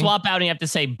you building. have to swap out and you have to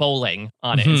say bowling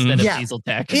on it Mhm. instead of Yeah. Diesel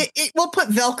Tech. We'll put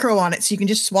Velcro on it so you can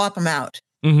just swap them out.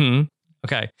 Mm-hmm.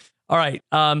 Okay. All right.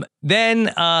 Then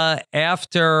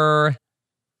after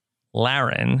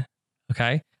Laren,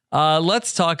 okay,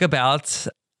 let's talk about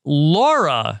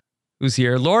Laura, who's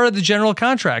here. Laura, the general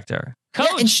contractor. Yeah,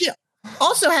 and she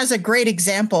also has a great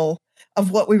example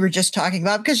of what we were just talking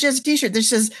about because she has a T-shirt that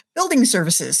says building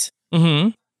services. Mm-hmm.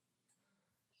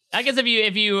 I guess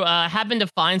if you happen to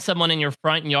find someone in your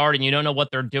front yard and you don't know what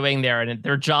they're doing there and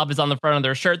their job is on the front of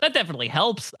their shirt, that definitely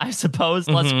helps, I suppose.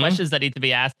 Less Mhm. questions that need to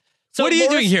be asked. So What are you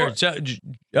Laura's doing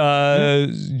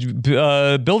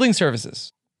here? Building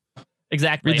services.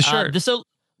 Exactly. Read the shirt. So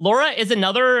Laura is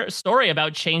another story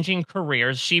about changing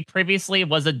careers. She previously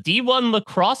was a D1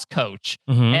 lacrosse coach,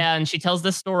 Mhm. and she tells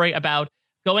this story about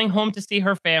going home to see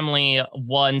her family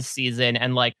one season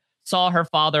and like saw her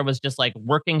father was just like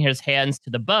working his hands to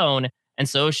the bone. And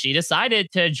so she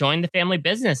decided to join the family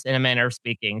business in a manner of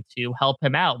speaking to help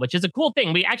him out, which is a cool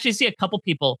thing. We actually see a couple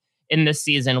people in this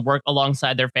season work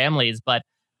alongside their families, but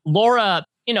Laura,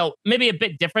 maybe a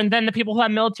bit different than the people who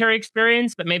have military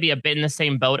experience, but maybe a bit in the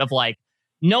same boat of like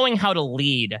knowing how to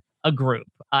lead a group.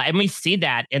 And we see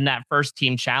that in that first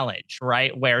team challenge,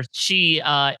 right? Where she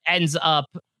ends up,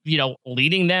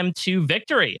 leading them to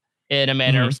victory in a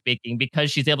manner of speaking because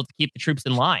she's able to keep the troops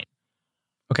in line.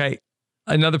 Okay.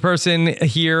 Another person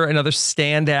here, another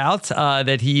standout,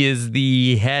 that he is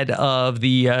the head of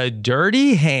the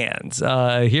Dirty Hands.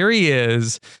 Here he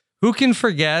is. Who can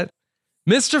forget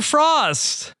Mr.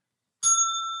 Frost?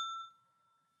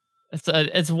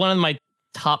 It's one of my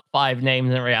top 5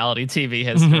 names in reality TV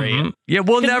history. Mhm. Yeah,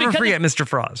 we'll never Because forget Mr.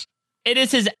 Frost. It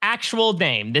is his actual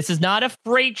name. This is not a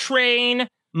freight train,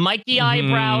 Mikey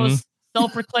Eyebrows,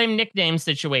 self-proclaimed nickname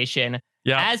situation.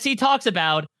 Yeah. As he talks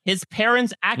about, his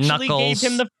parents actually Knuckles.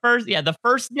 gave him the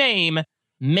first name,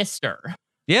 Mr.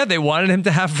 Yeah, they wanted him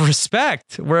to have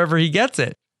respect wherever he gets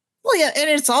it. Well, yeah, and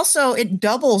it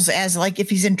doubles as like if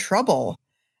he's in trouble.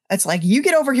 It's like, you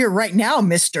get over here right now,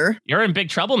 mister. You're in big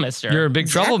trouble, Mister. You're in big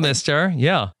trouble, mister.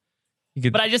 Yeah. You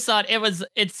could, But I just thought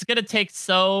it's going to take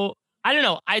I don't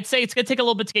know. I'd say it's going to take a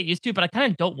little bit to get used to, but I kind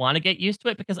of don't want to get used to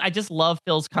it because I just love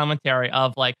Phil's commentary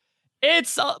of like,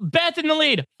 it's Beth in the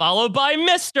lead, followed by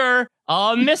Mr.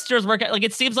 Mister's work. Like,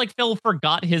 it seems like Phil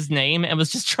forgot his name and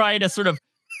was just trying to sort of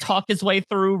talk his way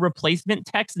through replacement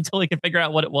text until he could figure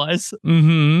out what it was.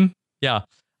 Mm-hmm. Yeah.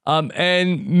 And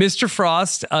Mr.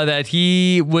 Frost, that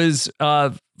he was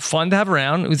fun to have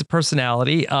around. He was a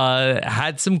personality.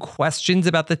 Had some questions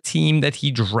about the team that he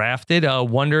drafted.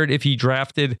 Wondered if he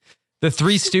drafted the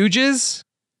Three Stooges.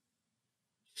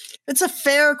 It's a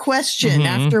fair question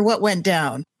after what went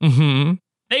down. Mm-hmm.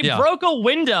 They broke a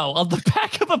window of the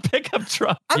back of a pickup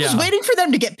truck. I'm just waiting for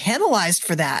them to get penalized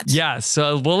for that. Yes.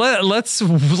 Well,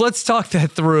 let's talk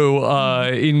that through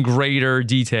in greater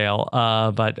detail.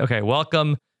 But okay,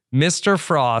 welcome, Mr.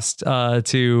 Frost,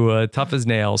 to Tough as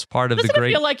Nails, part of Doesn't the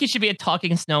great. it feel like he should be a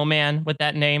talking snowman with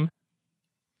that name?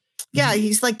 Yeah,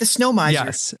 he's like the snow miser.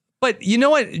 Yes. But you know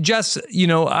what, Jess,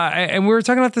 and we were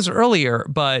talking about this earlier,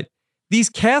 but these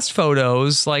cast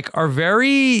photos like are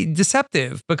very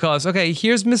deceptive because, okay,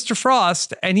 here's Mr.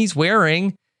 Frost and he's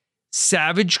wearing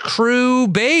Savage Crew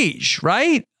beige,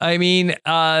 right? I mean,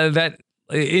 that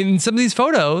in some of these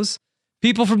photos,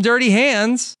 people from Dirty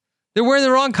Hands, they're wearing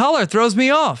the wrong color. Throws me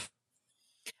off.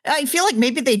 I feel like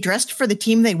maybe they dressed for the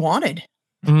team they wanted.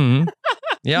 Mm-hmm.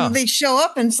 Yeah. They show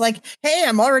up and it's like, hey,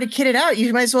 I'm already kitted out.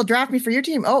 You might as well draft me for your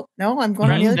team. Oh, no, I'm going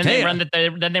on the other Then team.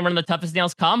 they run the Toughest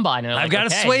Nails combine. And I've got a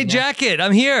suede jacket.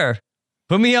 I'm here.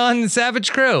 Put me on the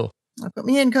Savage Crew. Put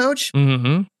me in, coach.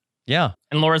 Mm-hmm. Yeah.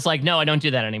 And Laura's like, no, I don't do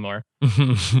that anymore.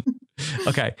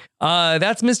 Okay.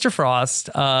 That's Mr. Frost.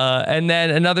 And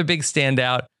then another big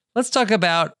standout. Let's talk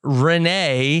about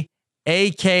Renee,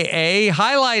 a.k.a.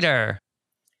 Highlighter.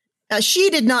 She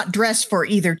did not dress for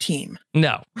either team.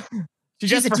 No. She's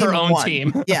just a for team her of own one.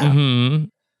 team. Yeah. Mm-hmm.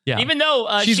 Yeah. Even though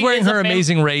she's she wearing is her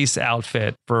Amazing Race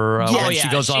outfit for when she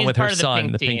goes on she's with her part of the son,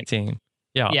 pink the pink team.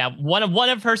 Yeah. Yeah, one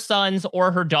of her sons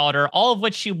or her daughter, all of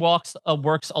which she works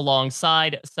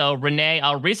alongside. So Renee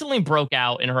recently broke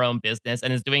out in her own business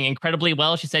and is doing incredibly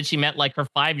well. She said she met like her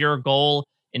 5-year goal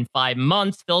in 5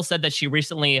 months. Phil said that she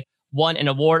recently won an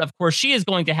award. Of course, she is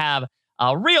going to have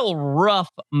a real rough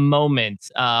moment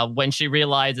when she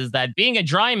realizes that being a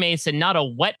dry mason, not a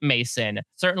wet mason,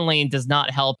 certainly does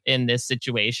not help in this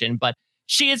situation. But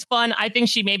she is fun. I think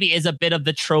she maybe is a bit of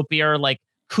the tropier, like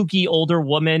kooky older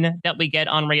woman that we get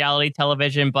on reality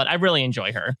television, but I really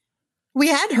enjoy her. We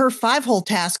had her 5-hole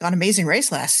task on Amazing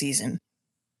Race last season.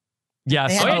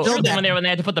 Yes. When they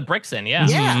had to put the bricks in. Yeah.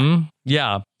 Mm-hmm.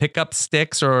 Yeah. Pick up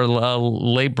sticks or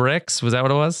lay bricks. Was that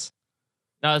what it was?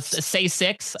 No, say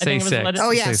six. Say six.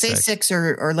 Oh yeah, say six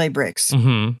or lay bricks.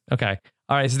 Mm-hmm. Okay.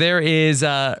 All right. So there is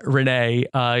Renee.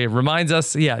 It reminds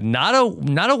us, not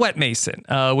a wet mason,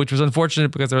 which was unfortunate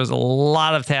because there was a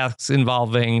lot of tasks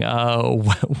involving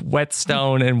wet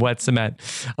stone and wet cement.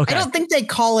 Okay. I don't think they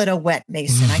call it a wet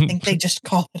mason. I think they just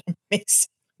call it a mason.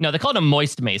 No, they call it a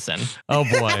moist mason. Oh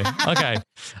boy. Okay.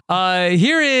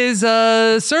 Here is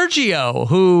Sergio,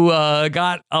 who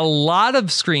got a lot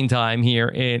of screen time here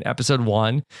in episode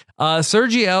 1.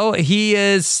 Sergio, he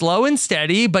is slow and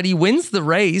steady, but he wins the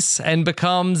race and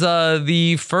becomes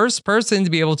the first person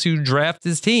to be able to draft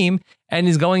his team and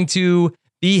is going to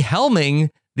be helming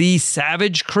the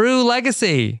Savage Crew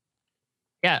legacy.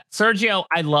 Yeah, Sergio,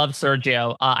 I love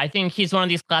Sergio. I think he's one of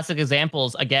these classic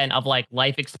examples, again, of like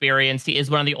life experience. He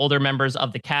is one of the older members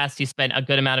of the cast. He spent a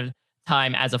good amount of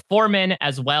time as a foreman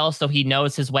as well, so he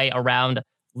knows his way around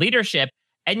leadership.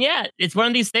 And yeah, it's one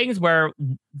of these things where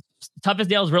Tough as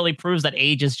Nails really proves that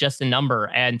age is just a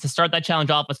number. And to start that challenge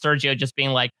off with Sergio just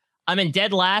being like, I'm in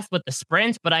dead last with the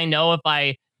sprint, but I know if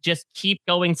I just keep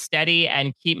going steady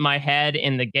and keep my head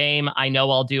in the game, I know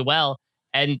I'll do well.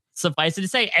 And suffice it to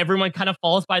say, everyone kind of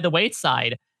falls by the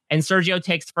wayside. And Sergio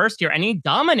takes first here and he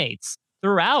dominates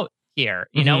throughout here.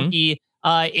 You know, he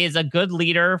is a good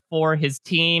leader for his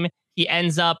team. He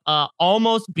ends up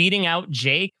almost beating out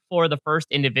Jake for the first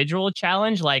individual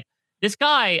challenge. Like this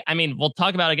guy, I mean, we'll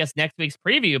talk about, I guess, next week's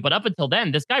preview. But up until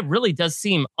then, this guy really does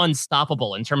seem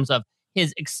unstoppable in terms of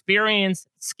his experience,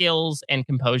 skills, and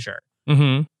composure.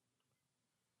 Mm-hmm.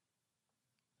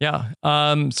 Yeah.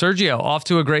 Sergio off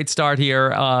to a great start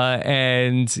here.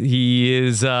 And he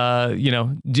is,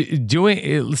 doing,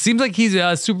 it seems like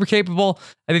he's super capable.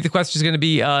 I think the question is going to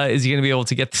be, is he going to be able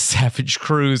to get the Savage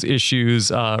Crew's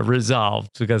issues resolved?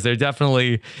 Because there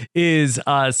definitely is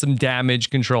some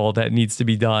damage control that needs to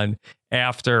be done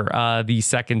after the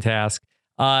second task.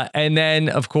 And then,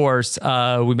 of course,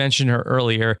 we mentioned her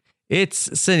earlier. It's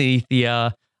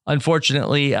Synethia.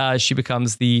 Unfortunately, she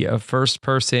becomes the first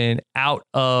person out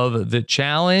of the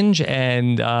challenge,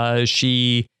 and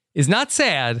she is not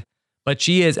sad, but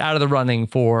she is out of the running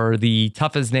for the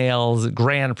Tough as Nails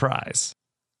grand prize.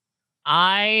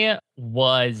 I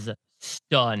was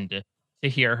stunned to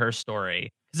hear her story.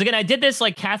 Because again, I did this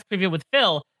like cast preview with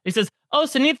Phil. He says, oh,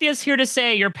 Synethia's here to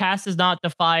say your past does not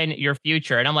define your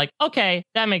future. And I'm like, okay,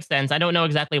 that makes sense. I don't know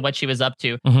exactly what she was up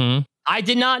to. Mm-hmm. I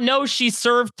did not know she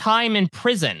served time in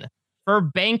prison for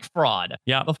bank fraud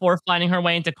before finding her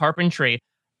way into carpentry.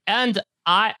 And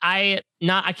I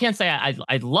can't say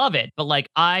I love it, but like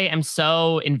I am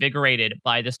so invigorated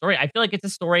by the story. I feel like it's a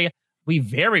story we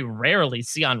very rarely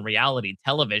see on reality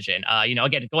television.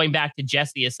 Again, going back to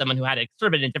Jesse as someone who had a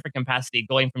sort of in a different capacity,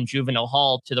 going from juvenile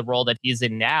hall to the role that he's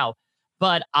in now.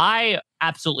 But I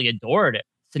absolutely adored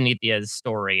Synethia's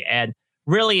story and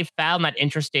really found that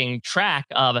interesting track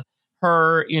of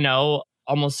her,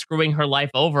 almost screwing her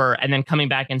life over and then coming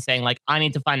back and saying like, I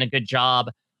need to find a good job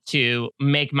to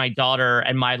make my daughter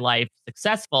and my life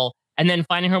successful. And then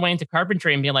finding her way into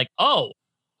carpentry and being like, oh,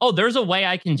 there's a way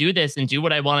I can do this and do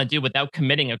what I want to do without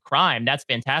committing a crime. That's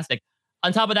fantastic.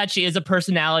 On top of that, she is a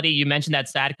personality. You mentioned that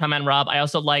sad comment, Rob. I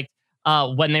also liked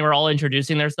when they were all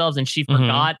introducing themselves and she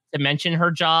forgot to mention her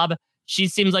job. She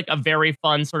seems like a very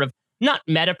fun sort of not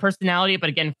meta personality, but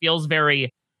again, feels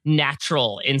very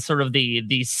natural in sort of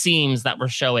the seams that we're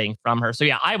showing from her. So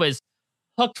yeah, I was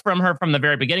hooked from her from the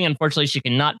very beginning. Unfortunately, she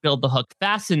cannot build the hook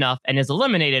fast enough and is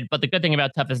eliminated. But the good thing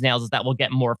about Tough as Nails is that we'll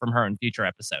get more from her in future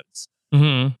episodes.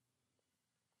 Mm-hmm.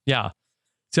 Yeah.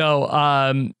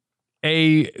 So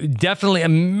definitely a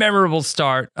memorable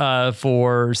start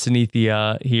for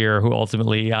Synethia here, who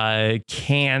ultimately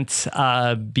can't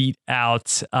beat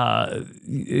out,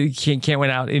 can't win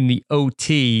out in the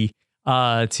OT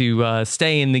to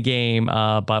stay in the game.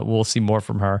 But we'll see more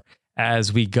from her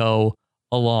as we go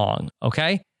along.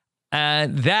 Okay.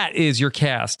 And that is your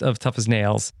cast of Tough as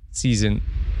Nails season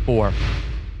 4.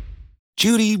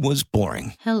 Judy was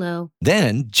boring. Hello.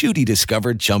 Then Judy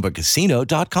discovered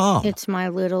ChumbaCasino.com. It's my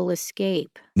little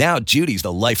escape. Now Judy's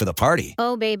the life of the party.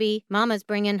 Oh, baby, mama's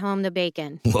bringing home the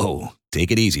bacon. Whoa,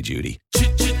 take it easy, Judy.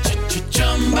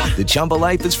 The Chumba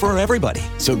life is for everybody.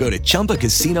 So go to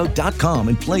ChumbaCasino.com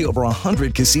and play over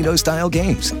 100 casino-style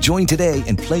games. Join today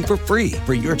and play for free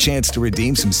for your chance to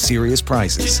redeem some serious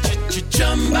prizes.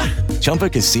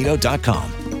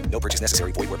 ChumbaCasino.com. No purchase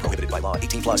necessary. Void where prohibited by law.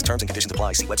 18 plus terms and conditions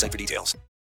apply. See website for details.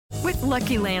 With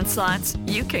Lucky Land Slots,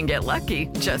 you can get lucky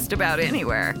just about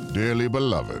anywhere. Dearly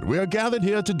beloved, we are gathered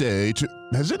here today to...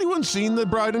 Has anyone seen the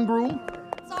bride and groom?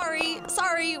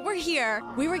 Sorry, we're here.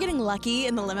 We were getting lucky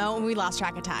in the limo and we lost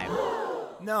track of time.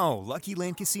 No, Lucky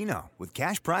Land Casino, with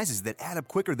cash prizes that add up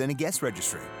quicker than a guest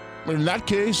registry. In that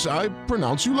case, I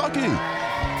pronounce you lucky.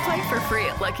 Play for free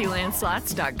at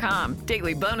LuckyLandSlots.com.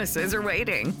 Daily bonuses are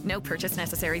waiting. No purchase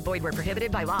necessary. Void where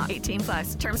prohibited by law. 18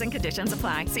 plus. Terms and conditions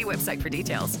apply. See website for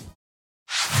details.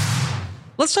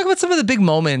 Let's talk about some of the big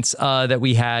moments that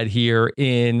we had here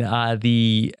in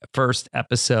the first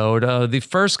episode. The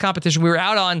first competition, we were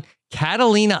out on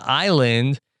Catalina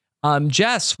Island.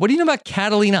 Jess, what do you know about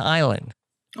Catalina Island?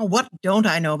 Oh, what don't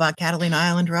I know about Catalina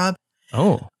Island, Rob?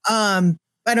 Oh.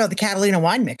 I know the Catalina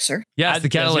wine mixer. Yes, the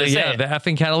Catalina, the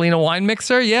effing Catalina wine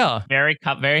mixer. Yeah. Very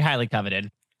highly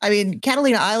coveted. I mean,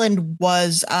 Catalina Island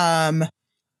was, that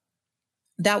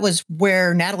was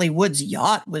where Natalie Wood's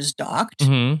yacht was docked.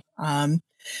 Mm-hmm.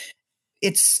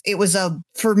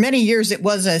 For many years, it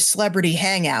was a celebrity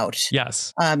hangout.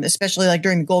 Yes. Especially like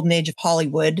during the golden age of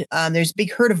Hollywood. There's a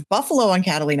big herd of buffalo on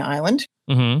Catalina Island.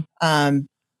 Mm-hmm.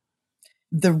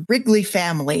 The Wrigley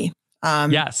family.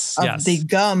 The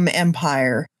Gum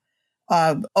Empire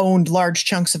owned large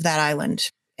chunks of that island.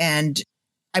 And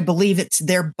I believe it's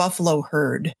their buffalo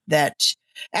herd that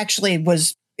actually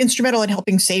was instrumental in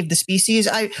helping save the species.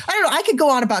 I don't know. I could go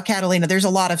on about Catalina. There's a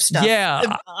lot of stuff.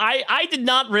 Yeah. I did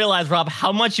not realize, Rob,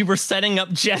 how much you were setting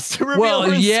up Jess to reveal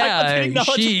her encyclopedic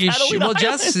knowledge of Catalina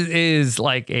Jess is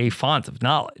like a font of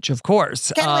knowledge, of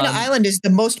course. Catalina Island is the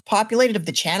most populated of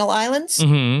the Channel Islands.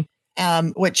 Mm-hmm.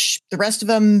 Which the rest of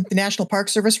them, the National Park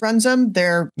Service runs them.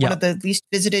 They're one of the least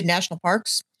visited national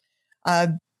parks.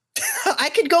 I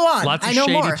could go on. Lots of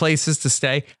shady places to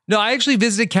stay. No, I actually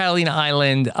visited Catalina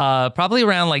Island probably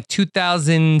around like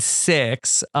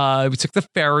 2006. We took the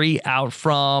ferry out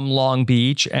from Long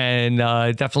Beach and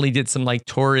definitely did some like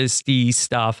touristy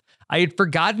stuff. I had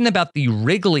forgotten about the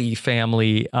Wrigley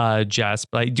family, Jess,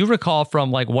 but I do recall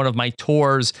from like one of my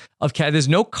tours of there's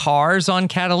no cars on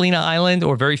Catalina Island,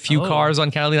 or very few cars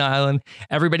on Catalina Island.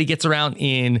 Everybody gets around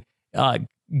in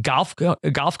golf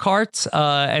carts,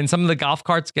 and some of the golf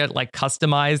carts get like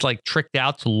customized, like tricked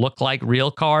out to look like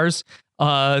real cars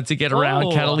to get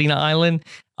around Catalina Island.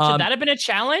 Should that have been a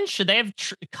challenge? Should they have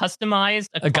customized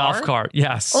a golf cart?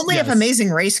 Yes. Only if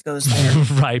Amazing Race goes there.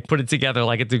 Right. Put it together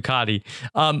like a Ducati.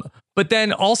 But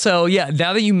then also,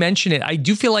 now that you mention it, I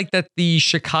do feel like that the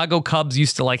Chicago Cubs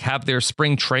used to like have their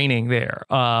spring training there.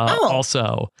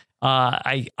 Also,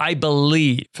 I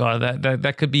believe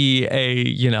that could be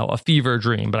a fever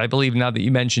dream, but I believe now that you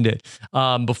mentioned it,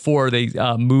 before they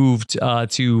moved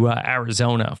to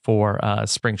Arizona for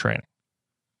spring training.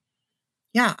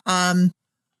 Yeah.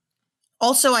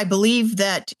 Also, I believe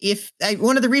that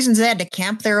one of the reasons they had to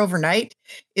camp there overnight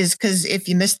is because if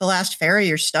you miss the last ferry,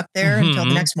 you're stuck there until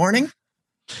the next morning.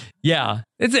 Yeah,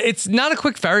 it's not a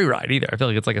quick ferry ride either. I feel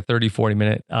like it's like a 30-40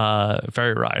 minute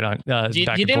ferry ride on. Do you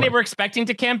think they were expecting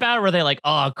to camp out, or were they like,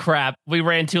 oh crap, we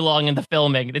ran too long in the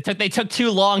filming? They took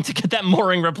too long to get that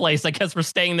mooring replaced. I guess we're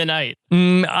staying the night.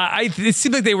 It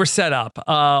seemed like they were set up.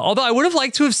 Although I would have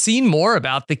liked to have seen more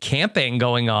about the camping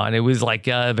going on. It was like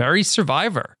very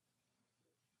Survivor.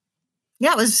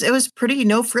 Yeah, it was pretty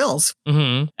no frills.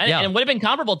 Mm-hmm. And it would have been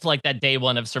comparable to like that day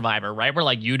one of Survivor, right? Where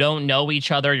like you don't know each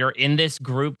other, you're in this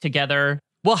group together.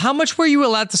 Well, how much were you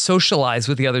allowed to socialize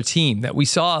with the other team? That we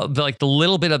saw the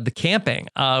little bit of the camping.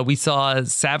 We saw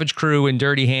Savage Crew and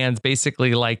Dirty Hands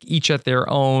basically like each at their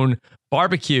own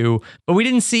barbecue, but we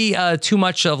didn't see too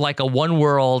much of like a one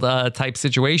world type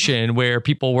situation where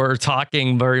people were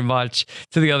talking very much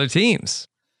to the other teams.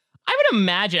 I would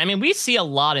imagine. I mean, we see a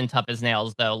lot in Tough as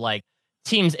Nails, though, like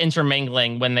teams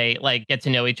intermingling when they like get to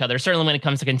know each other. Certainly when it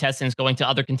comes to contestants going to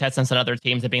other contestants and other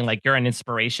teams and being like, you're an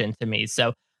inspiration to me.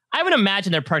 So I would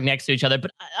imagine they're parked next to each other,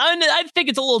 but I think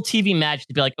it's a little TV match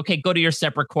to be like, okay, go to your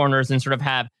separate corners and sort of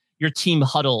have your team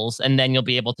huddles, and then you'll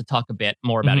be able to talk a bit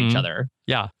more about each other.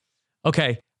 Yeah.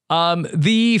 Okay.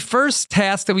 The first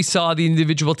task that we saw, the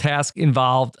individual task,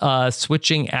 involved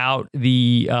switching out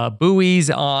the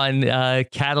buoys on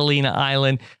Catalina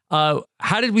Island.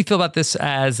 How did we feel about this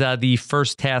as the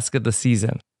first task of the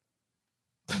season?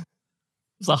 It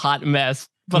was a hot mess,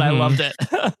 but I loved it.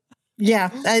 Yeah,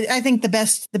 I think the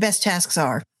best tasks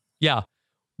are. Yeah.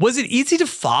 Was it easy to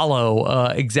follow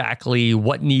exactly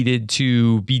what needed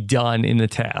to be done in the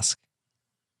task?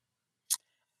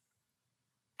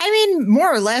 I mean,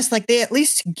 more or less, like they at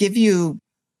least give you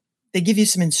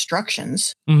some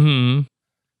instructions. Mm-hmm.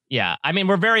 Yeah, I mean,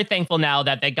 we're very thankful now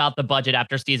that they got the budget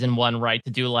after season 1, right,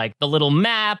 to do like the little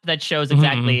map that shows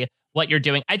exactly what you're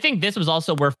doing. I think this was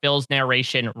also where Phil's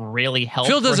narration really helped.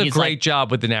 Phil does a great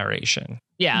job with the narration.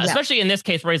 Yeah, especially in this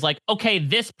case where he's like, okay,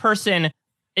 this person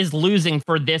is losing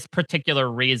for this particular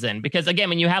reason. Because again,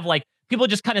 when you have like people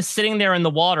just kind of sitting there in the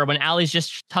water when Allie's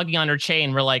just tugging on her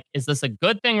chain, we're like, is this a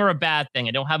good thing or a bad thing?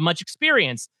 I don't have much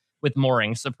experience with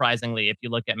mooring, surprisingly, if you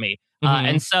look at me.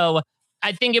 And so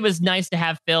I think it was nice to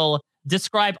have Phil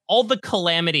describe all the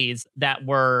calamities that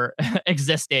were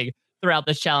existing throughout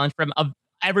this challenge, from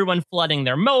everyone flooding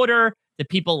their motor, to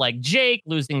people like Jake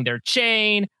losing their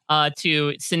chain,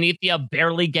 to Synethia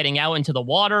barely getting out into the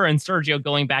water and Sergio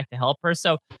going back to help her.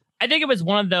 So I think it was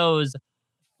one of those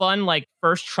fun, like,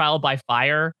 first trial by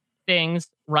fire things,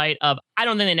 right? I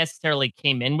don't think they necessarily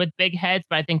came in with big heads,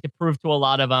 but I think to prove to a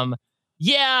lot of them,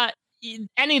 yeah,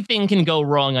 anything can go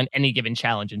wrong on any given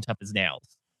challenge in Tough as Nails.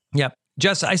 Yep.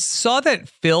 Jess, I saw that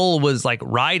Phil was like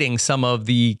riding some of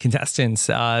the contestants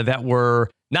that were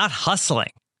not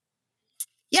hustling.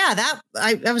 Yeah,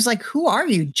 I was like, who are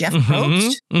you, Jeff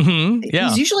Probst? Yeah.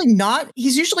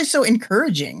 He's usually so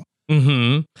encouraging.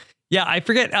 Yeah, I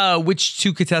forget which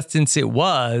two contestants it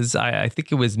was. I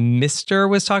think it was Mr.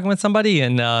 was talking with somebody,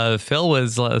 and Phil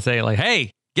was saying like,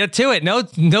 hey, get to it.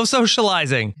 No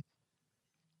socializing.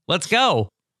 Let's go.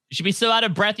 You should be so out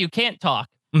of breath you can't talk.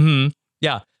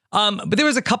 Yeah. But there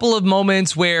was a couple of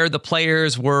moments where the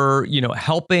players were,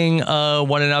 helping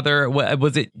one another.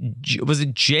 Was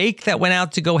it Jake that went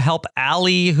out to go help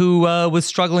Allie, who was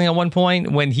struggling at one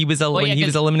point when he was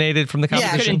eliminated from the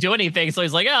competition? Yeah, he couldn't do anything, so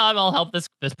he's like, I'll help this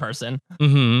person.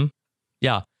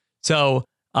 Yeah. So,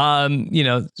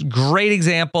 great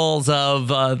examples of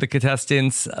the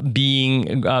contestants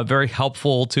being very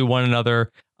helpful to one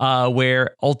another,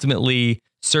 where ultimately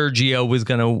Sergio was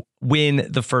going to win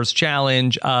the first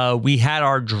challenge. We had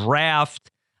our draft.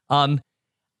 I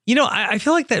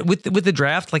feel like that with the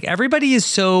draft, like everybody is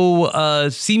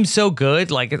seems so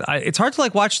good. Like it's hard to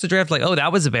like watch the draft like, oh,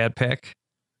 that was a bad pick.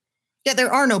 Yeah,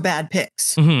 there are no bad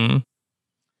picks.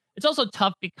 It's also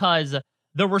tough because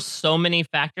there were so many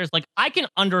factors. Like I can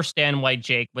understand why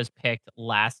Jake was picked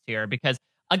last year, because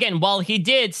again, while he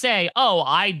did say, oh,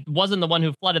 I wasn't the one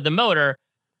who flooded the motor,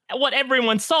 what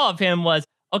everyone saw of him was,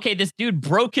 okay, this dude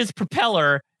broke his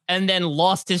propeller and then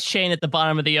lost his chain at the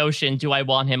bottom of the ocean. Do I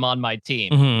want him on my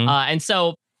team? And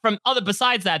so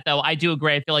besides that, though, I do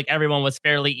agree. I feel like everyone was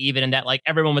fairly even, and that like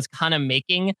everyone was kind of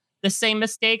making the same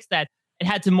mistakes, that it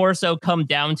had to more so come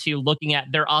down to looking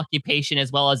at their occupation,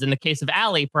 as well as in the case of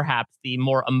Allie, perhaps the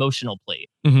more emotional plea.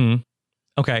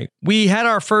 Okay. We had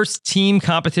our first team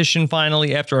competition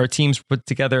finally after our teams put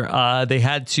together. They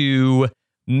had to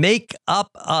make up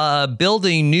build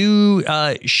a new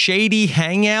shady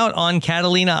hangout on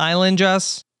Catalina Island,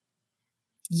 Jess.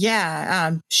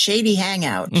 Yeah, shady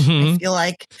hangout. I feel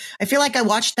like I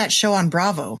watched that show on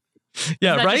Bravo.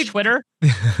 Yeah, that right. Twitter.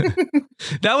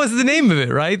 That was the name of it,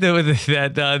 right?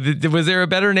 Was there a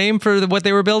better name for what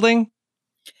they were building?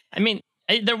 I mean,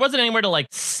 there wasn't anywhere to like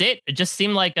sit. It just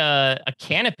seemed like a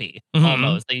canopy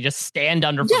almost that you just stand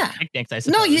under for picnics, I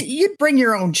suppose. No, you'd bring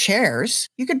your own chairs.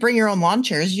 You could bring your own lawn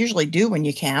chairs. You usually do when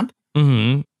you camp.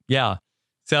 Yeah.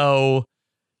 So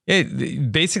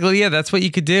basically, that's what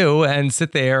you could do, and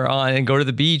sit there and go to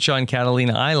the beach on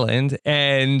Catalina Island.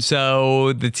 And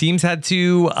so the teams had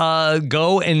to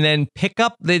go and then pick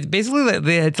up. They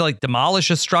had to like demolish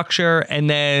a structure and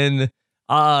then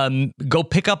go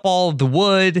pick up all of the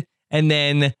wood, and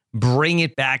then bring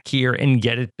it back here and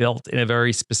get it built in a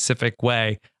very specific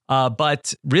way.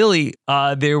 But really,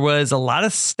 there was a lot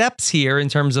of steps here in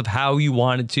terms of how you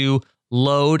wanted to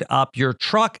load up your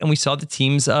truck. And we saw the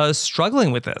teams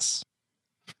struggling with this.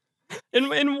 In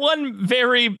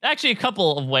a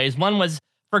couple of ways. One was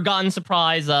Forgotten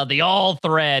Surprise, the All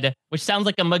Thread, which sounds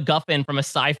like a MacGuffin from a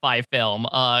sci-fi film,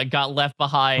 got left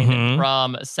behind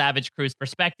from Savage Crew's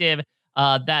perspective.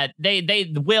 That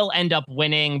they will end up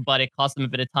winning, but it cost them a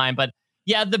bit of time. But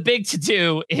yeah, the big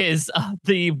to-do is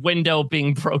the window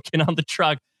being broken on the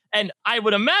truck. And I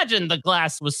would imagine the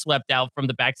glass was swept out from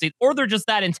the backseat, or they're just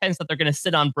that intense that they're going to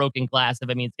sit on broken glass if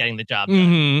it means getting the job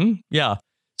done. Yeah.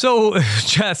 So,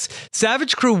 Jess,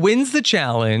 Savage Crew wins the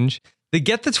challenge. they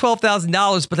get the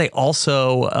 $12,000, but they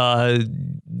also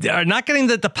are not getting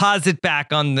the deposit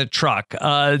back on the truck.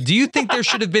 Do you think there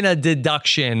should have been a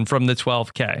deduction from the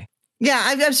 $12K? Yeah,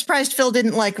 I'm surprised Phil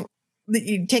didn't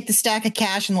you take the stack of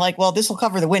cash and well, this will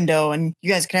cover the window and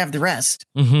you guys can have the rest.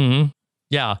 Mm-hmm.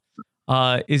 Yeah.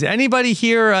 Is anybody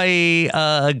here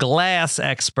a glass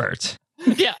expert?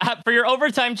 Yeah, for your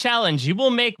overtime challenge, you will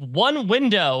make one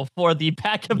window for the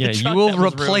back of the truck. You will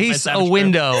replace a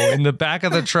window in the back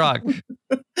of the truck.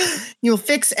 You'll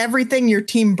fix everything your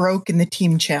team broke in the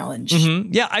team challenge.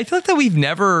 Mm-hmm. Yeah, I thought that we've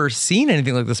never seen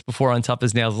anything like this before on Tough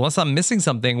as Nails, unless I'm missing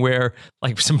something where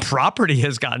some property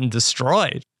has gotten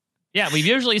destroyed. Yeah, we've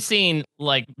usually seen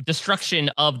destruction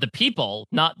of the people,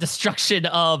 not destruction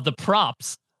of the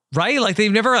props. Right?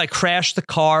 They've never crashed the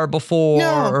car before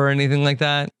or anything like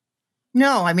that.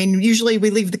 No, I mean, usually we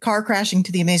leave the car crashing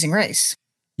to the Amazing Race.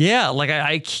 Yeah,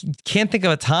 I can't think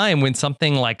of a time when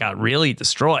something got really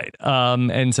destroyed.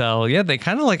 And so, yeah, they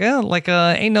kind of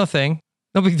ain't no thing.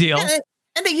 No big deal.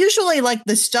 And they usually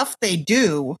the stuff they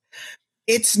do.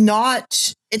 It's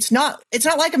not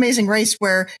like Amazing Race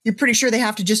where you're pretty sure they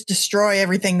have to just destroy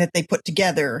everything that they put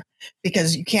together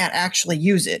because you can't actually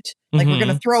use it. We're going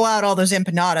to throw out all those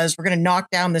empanadas. We're going to knock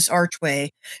down this archway.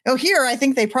 Oh, here, I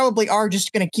think they probably are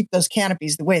just going to keep those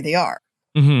canopies the way they are.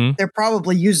 Mm-hmm. They're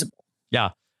probably usable.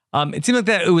 Yeah. It seemed like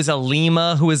that it was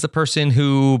Alima who was the person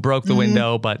who broke the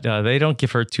window, but they don't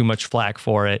give her too much flack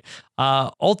for it.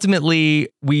 Ultimately,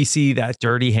 we see that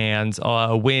Dirty Hands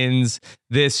wins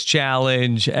this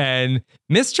challenge, and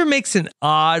Mr. makes an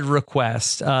odd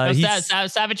request.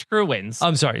 Savage Crew wins.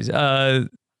 I'm sorry.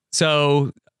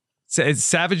 So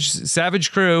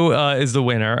Savage Crew is the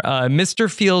winner. Mr.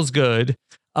 feels good,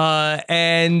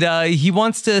 and he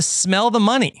wants to smell the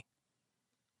money.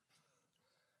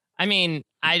 I mean,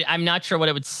 I'm not sure what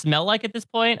it would smell like at this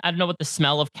point. I don't know what the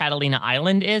smell of Catalina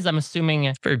Island is. I'm assuming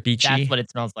it's very beachy. That's what it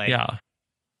smells like. Yeah.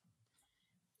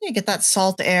 You get that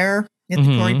salt air, get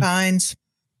the Torrey Pines.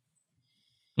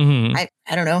 Mm-hmm.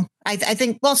 I don't know. I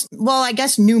think, well, I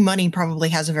guess new money probably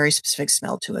has a very specific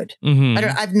smell to it. Mm-hmm.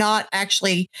 I've not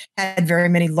actually had very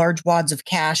many large wads of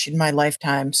cash in my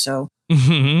lifetime, so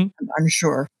I'm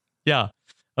unsure. Yeah.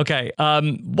 Okay.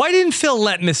 Why didn't Phil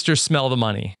let Mr. smell the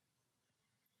money?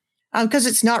 Because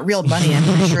it's not real money. I'm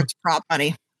pretty sure it's prop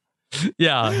money.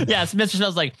 Yeah. Yes, Mr.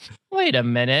 Snell's wait a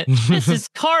minute. This is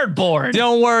cardboard.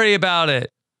 Don't worry about it.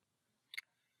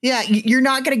 Yeah, you're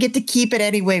not going to get to keep it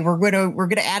anyway. We're going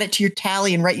to add it to your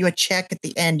tally and write you a check at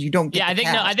the end. You don't get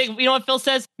Yeah, I think you know what Phil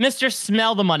says? Mr.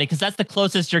 Smell the money, because that's the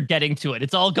closest you're getting to it.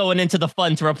 It's all going into the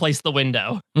fund to replace the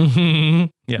window. Mm-hmm.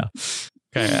 Yeah.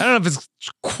 Okay. I don't know if it's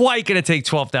quite going to take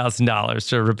 $12,000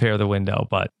 to repair the window,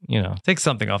 but take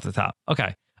something off the top.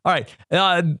 Okay. All right.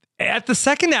 At the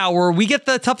second hour, we get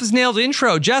the Tough as Nails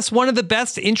intro. Jess, one of the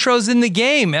best intros in the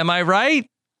game. Am I right?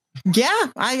 Yeah,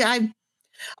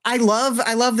 I love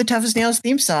the Tough as Nails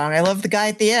theme song. I love the guy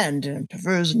at the end. Tough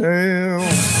as Nails.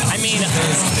 I mean,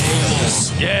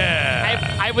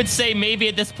 yeah. I would say maybe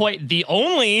at this point the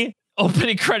only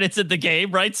opening credits in the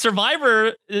game, right?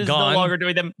 Survivor is Gone. no longer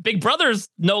doing them. Big Brother's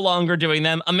no longer doing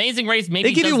them. Amazing Race maybe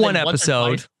they give does you one them once or episode.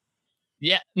 twice.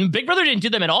 Yeah, Big Brother didn't do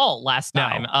them at all last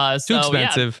time. Too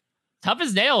expensive. Yeah, Tough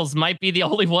as Nails might be the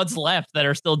only ones left that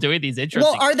are still doing these intros.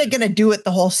 Well, are they going to do it the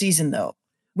whole season though?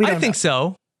 I think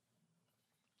so.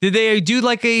 Did they do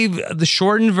the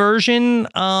shortened version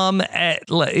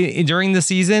during the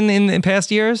season in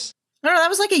past years? I don't know. That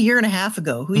was a year and a half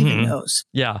ago. Who even knows?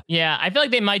 Yeah. Yeah, I feel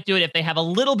like they might do it if they have a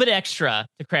little bit extra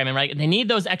to cram in, right? They need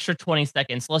those extra 20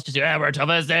 seconds. So let's just do, we're Tough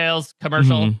as Nails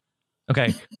commercial. Mm-hmm.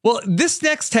 Okay. Well, this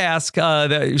next task,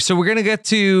 so we're going to get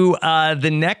to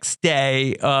the next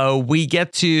day. We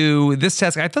get to this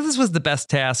task. I thought this was the best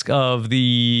task of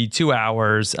the 2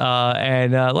 hours.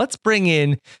 And let's bring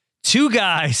in two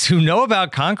guys who know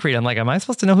about concrete. I'm am I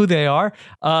supposed to know who they are?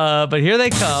 But here they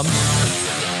come.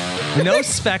 No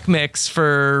spec mix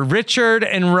for Richard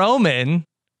and Roman.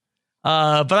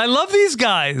 But I love these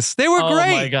guys. They were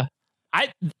great. Oh my God.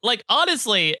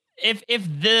 Honestly, if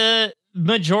the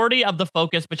majority of the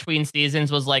focus between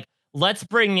seasons was let's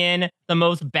bring in the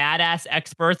most badass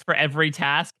experts for every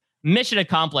task, mission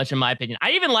accomplished in my opinion.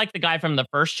 I even like the guy from the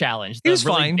first challenge. He was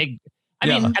really fine. Big, I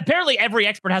mean, apparently every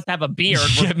expert has to have a beard.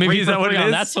 Yeah, maybe is that what it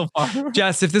is? That so far.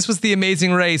 Jess, if this was the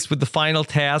Amazing Race, would the final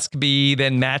task be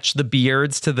then match the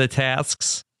beards to the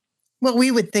tasks? Well,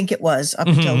 we would think it was up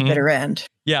until the bitter end.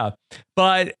 Yeah.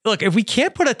 But look, if we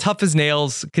can't put a Tough as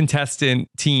Nails contestant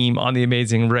team on the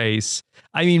Amazing Race,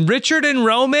 I mean, Richard and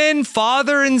Roman,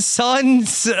 father and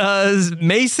sons,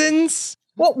 Masons.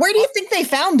 Well, where do you think they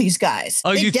found these guys?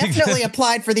 Oh, they you think definitely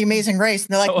applied for the Amazing Race.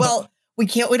 And they're like, well,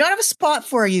 we don't have a spot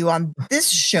for you on this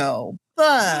show,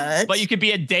 but you could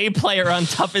be a day player on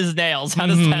Tough as Nails. How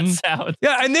does that sound?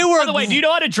 Yeah, and they were. By the way, do you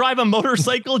know how to drive a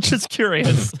motorcycle? Just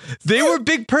curious. They were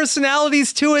big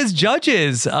personalities too as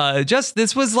judges.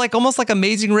 This was like almost like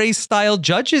Amazing Race style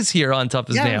judges here on Tough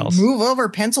as Nails. Move over,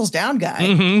 pencils down,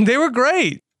 guy. They were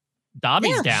great.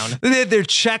 Dobby's down. They had their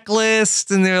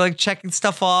checklist and they're like checking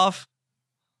stuff off.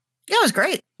 Yeah, it was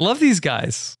great. Love these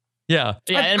guys. Yeah.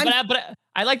 Yeah, but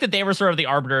I like that they were sort of the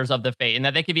arbiters of the fate and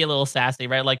that they could be a little sassy,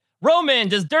 right? Like, Roman,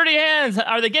 does Dirty Hands,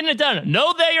 are they getting it done?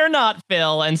 No, they are not,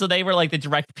 Phil. And so they were like the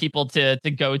direct people to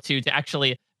go to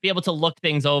actually be able to look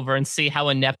things over and see how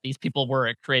inept these people were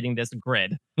at creating this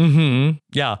grid.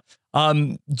 Yeah.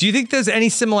 Do you think there's any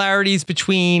similarities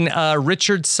between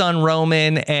Richard's son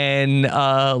Roman and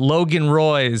Logan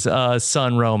Roy's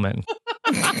son Roman?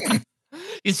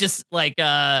 He's just like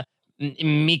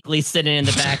meekly sitting in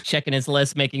the back, checking his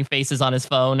list, making faces on his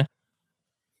phone.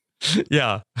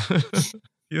 Yeah.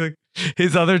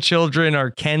 His other children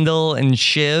are Kendall and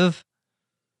Shiv.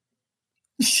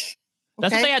 That's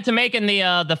what they had to make in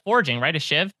the forging, right? A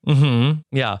Shiv.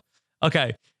 Yeah.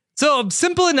 Okay. So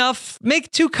simple enough.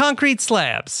 Make 2 concrete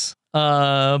slabs.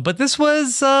 But this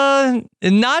was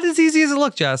not as easy as it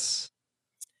looked, Jess.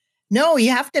 No, you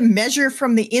have to measure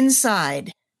from the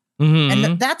inside.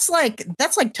 And that's like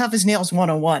Tough as Nails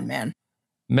 101, man.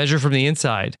 Measure from the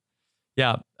inside.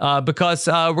 Yeah, because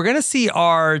we're going to see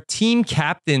our team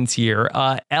captains here.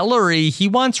 Ellery, he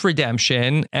wants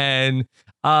redemption. And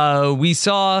we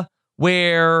saw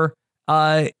where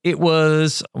it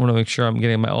was. I want to make sure I'm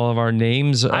getting all of our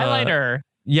names. Highlighter.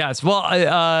 Yes. Well,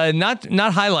 not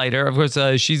Highlighter. Of course,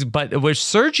 but where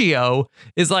Sergio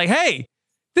is like, hey,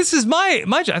 this is my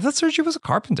job. I thought Sergio was a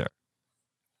carpenter.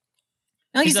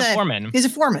 No, he's a foreman. He's a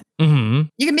foreman.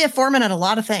 You can be a foreman at a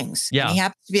lot of things. Yeah. And he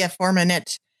happens to be a foreman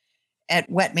at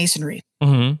Wet Masonry.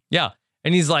 Yeah.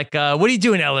 And he's like, what are you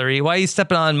doing, Ellery? Why are you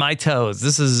stepping on my toes?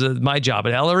 This is my job.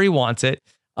 And Ellery wants it.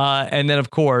 And then, of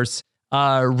course,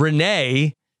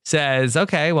 Renee says,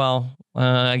 okay, well,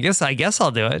 I guess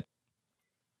I'll do it.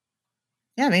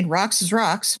 Yeah, I mean, rocks is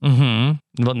rocks. Well,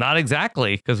 not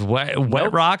exactly, because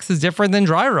wet rocks is different than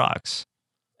dry rocks.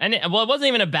 And it wasn't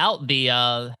even about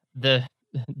the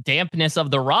dampness of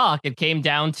the rock. It came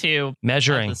down to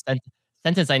measuring.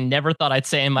 Sentence I never thought I'd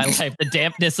say in my life, the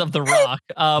dampness of the rock.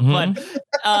 But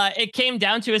it came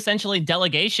down to essentially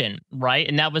delegation, right?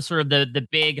 And that was sort of the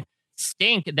big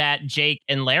stink that Jake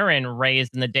and Laren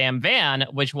raised in the damn van,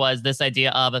 which was this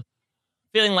idea of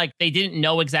feeling like they didn't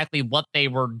know exactly what they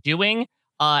were doing.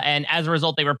 And as a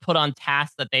result, they were put on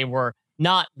tasks that they were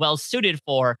not well suited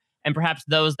for. And perhaps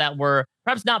those that were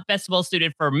perhaps not best well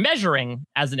suited for measuring,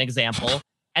 as an example,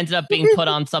 ended up being put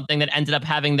on something that ended up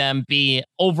having them be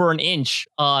over an inch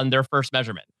on their first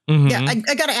measurement. Yeah,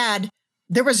 I got to add,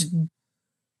 there was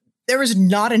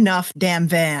not enough damn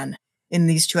van in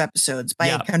these 2 episodes by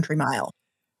a country mile.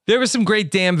 There was some great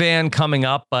damn van coming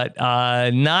up, but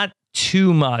not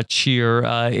too much here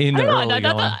in the early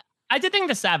going. I did think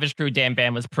the Savage Crew damn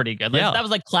band was pretty good. Like, that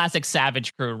was like classic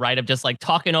Savage Crew, right? Of just like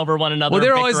talking over one another. Well,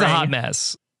 they're always a hot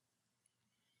mess.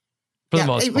 For the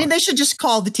most part. I mean, they should just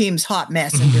call the teams Hot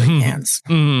Mess and Dirty Hands.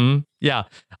 Yeah.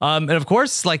 And of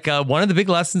course, like one of the big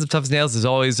lessons of Tough as Nails is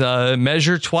always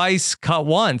measure twice, cut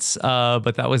once.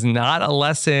 But that was not a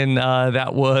lesson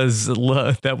that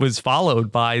was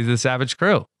followed by the Savage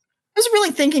Crew. I was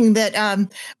really thinking that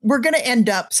we're going to end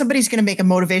up, somebody's going to make a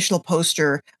motivational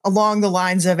poster along the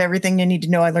lines of everything I need to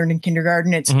know I learned in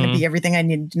kindergarten. It's going to be everything I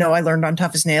need to know I learned on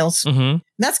Tough as Nails.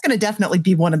 That's going to definitely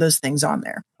be one of those things on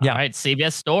there. Yeah. All right.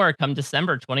 CBS Store come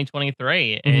December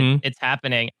 2023. It's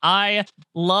happening. I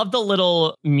love the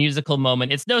little musical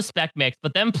moment. It's no spec mix,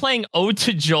 but them playing Ode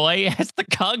to Joy as the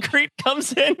concrete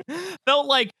comes in felt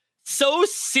like so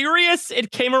serious.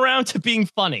 It came around to being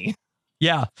funny.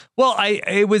 Yeah. Well,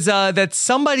 it was that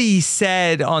somebody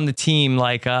said on the team,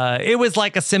 like, it was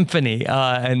like a symphony.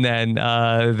 And then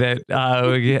I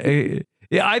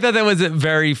thought that was a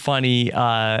very funny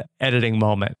editing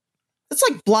moment. It's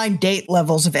like Blind Date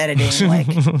levels of editing, like,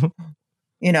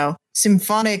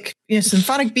 symphonic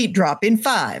beat drop in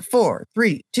 5, 4,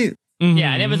 3, 2.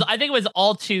 Yeah, and I think it was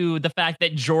all to the fact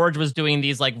that George was doing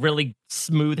these like really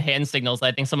smooth hand signals.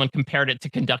 I think someone compared it to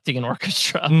conducting an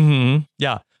orchestra.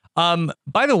 Yeah.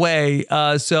 By the way,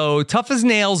 so Tough as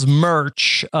Nails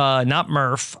merch, not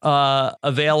Murph,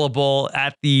 available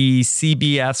at the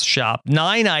CBS shop.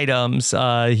 9 items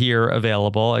here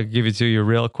available. I'll give it to you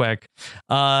real quick.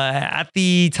 At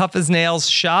the Tough as Nails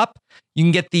shop, you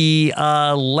can get the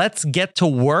Let's Get to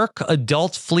Work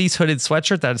adult fleece hooded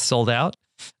sweatshirt that is sold out.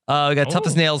 We got Tough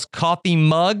as Nails coffee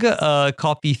mug,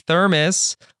 coffee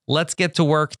thermos, Let's Get to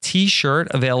Work t-shirt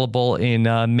available in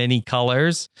many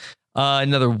colors.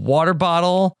 Another water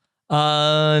bottle.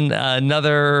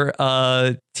 Another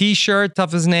t-shirt,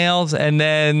 Tough as Nails, and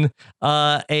then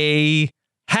a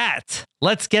hat.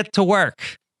 Let's Get to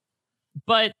Work.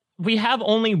 But we have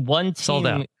only one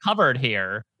team covered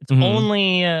here. It's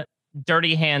only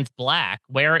Dirty Hands Black.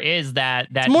 Where is that?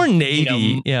 It's more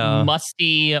navy,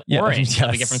 musty orange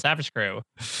that we get from Savage Crew.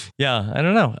 Yeah, I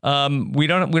don't know. We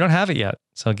don't have it yet.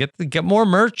 So get more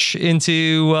merch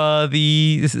into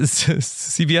the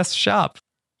CVS shop.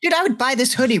 Dude, I would buy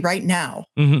this hoodie right now.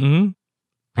 Mm-hmm.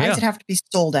 Why does it have to be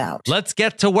sold out? Let's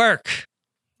get to work.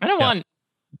 I don't want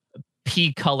a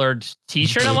pea-colored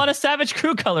t-shirt. I want a Savage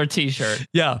Crew colored t-shirt.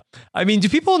 Yeah. I mean, do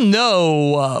people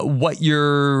know what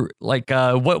you're like,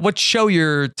 what show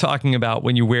you're talking about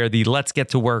when you wear the Let's Get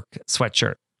to Work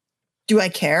sweatshirt? Do I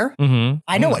care? Mm-hmm.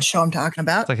 I know what show I'm talking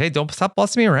about. It's like, hey, don't stop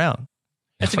bossing me around.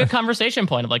 It's a good conversation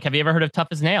point of like, have you ever heard of Tough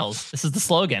as Nails? This is the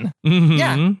slogan.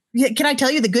 Mm-hmm. Yeah. Can I tell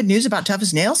you the good news about Tough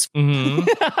as Nails? Mm-hmm.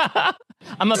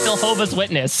 I'm a Jehovah's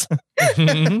Witness.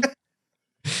 Mm-hmm.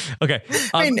 Okay.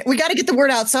 I mean, we got to get the word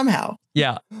out somehow.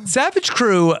 Yeah. Savage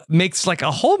Crew makes like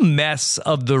a whole mess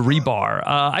of the rebar.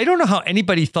 I don't know how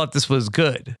anybody thought this was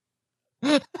good.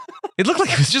 It looked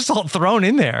like it was just all thrown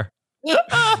in there.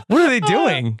 What are they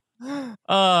doing? Oh,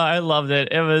 I loved it.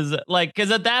 It was like, because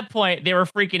at that point they were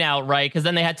freaking out, right? Because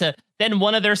then then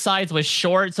one of their sides was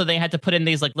short, so they had to put in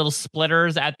these like little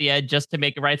splitters at the edge just to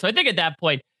make it right. So I think at that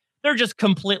point they're just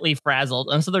completely frazzled,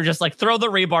 and so they're just like, throw the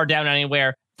rebar down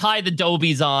anywhere, tie the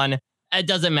dobies on. It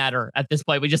doesn't matter at this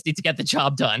point. We just need to get the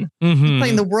job done. Mm-hmm.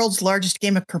 Playing the world's largest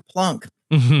game of Kerplunk.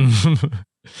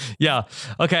 Yeah.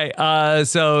 Okay.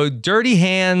 So Dirty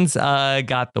Hands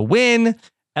got the win.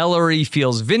 Ellery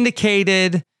feels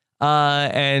vindicated.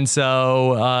 And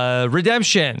so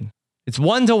redemption. It's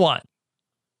 1-1.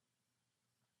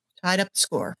 Tied up the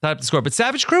score. But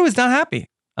Savage Crew is not happy.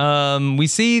 We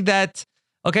see that.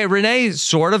 Okay, Renee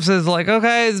sort of says like,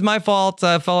 okay, it's my fault.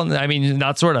 I mean,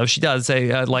 not sort of. She does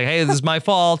say like, hey, this is my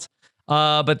fault.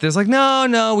 But there's like,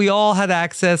 no, we all had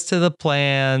access to the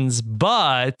plans,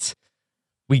 but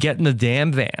we get in the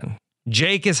damn van.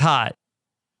 Jake is hot.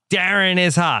 Darren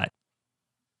is hot.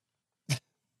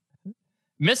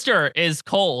 Mr. is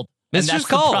cold. Mr.'s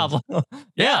cold. Problem.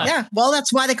 Yeah. Yeah. Well,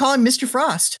 that's why they call him Mr.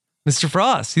 Frost. Mr.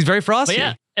 Frost. He's very frosty. But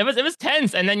yeah, it was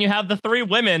tense. And then you have the three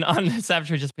women on the Savage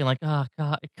Crew just being like, oh,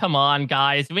 God, come on,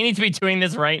 guys. We need to be doing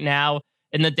this right now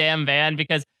in the damn van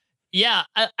because, yeah,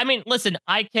 I mean, listen,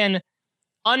 I can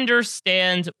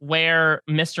understand where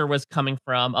Mr. was coming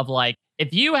from of like,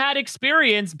 if you had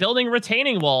experience building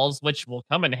retaining walls, which will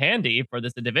come in handy for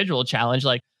this individual challenge,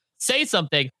 like say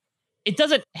something. It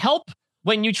doesn't help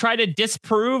when you try to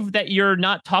disprove that you're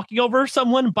not talking over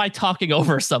someone by talking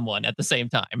over someone at the same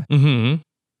time. Mm-hmm.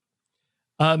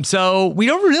 So we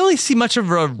don't really see much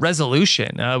of a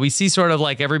resolution. We see sort of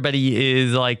like everybody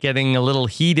is like getting a little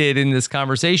heated in this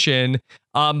conversation.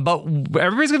 But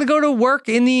everybody's going to go to work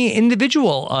in the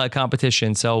individual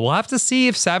competition. So we'll have to see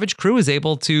if Savage Crew is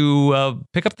able to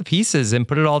pick up the pieces and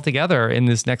put it all together in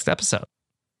this next episode.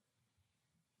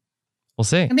 We'll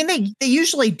see. I mean, they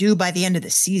usually do by the end of the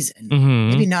season. Mm-hmm.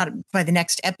 Maybe not by the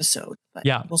next episode, but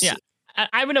yeah, we'll see.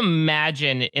 I would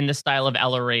imagine in the style of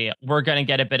Ellery, we're going to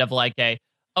get a bit of like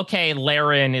okay,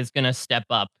 Laren is going to step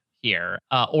up here,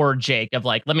 or Jake of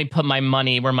like, let me put my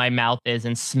money where my mouth is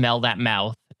and smell that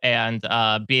mouth and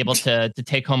be able to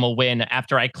take home a win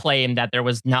after I claim that there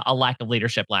was not a lack of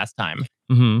leadership last time.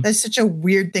 Mm-hmm. That's such a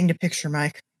weird thing to picture,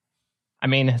 Mike. I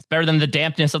mean, it's better than the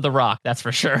dampness of the rock. That's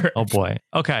for sure. Oh, boy.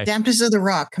 Okay. Dampness of the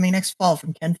Rock coming next fall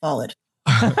from Ken Follett.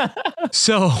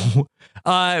 So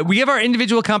we have our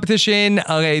individual competition.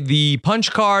 Okay, the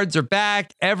punch cards are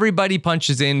back. Everybody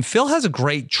punches in. Phil has a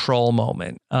great troll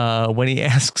moment when he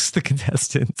asks the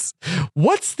contestants,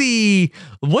 "What's the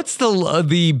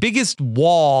biggest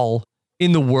wall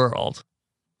in the world?"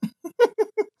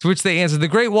 To which they answer, "The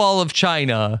Great Wall of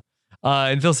China."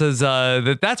 And Phil says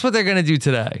that's what they're going to do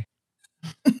today.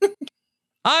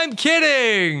 I'm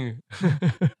kidding.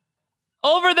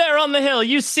 Over there on the hill,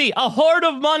 you see a horde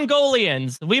of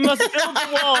Mongolians. We must build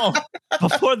the wall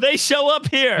before they show up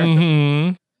here.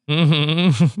 Mm-hmm.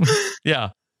 Mm-hmm.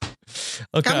 Yeah.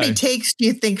 Okay. How many takes do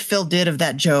you think Phil did of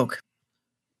that joke?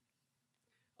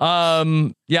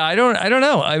 Yeah, I don't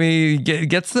know. I mean,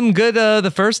 gets them good the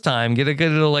first time. Get a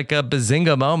good like a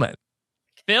bazinga moment.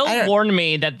 Phil warned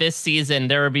me that this season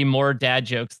there would be more dad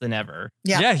jokes than ever.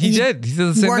 Yeah, he did. He did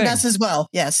the same warned thing. us as well.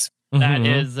 Yes. That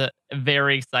is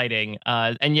very exciting.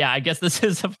 And yeah, I guess this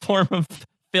is a form of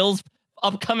Phil's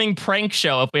upcoming prank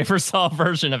show if we ever saw a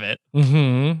version of it.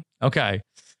 Mm-hmm. Okay.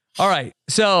 All right.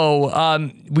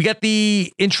 So we got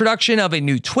the introduction of a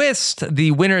new twist.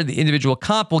 The winner of the individual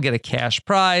comp will get a cash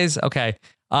prize. Okay.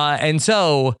 And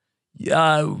so you're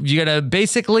going to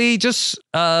basically just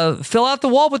fill out the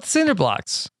wall with the cinder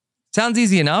blocks. Sounds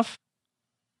easy enough.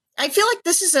 I feel like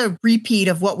this is a repeat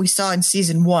of what we saw in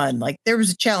season 1. Like there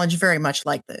was a challenge very much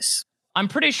like this. I'm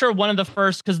pretty sure one of the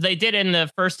first, because they did in the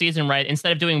first season, right?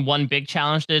 Instead of doing one big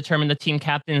challenge to determine the team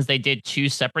captains, they did 2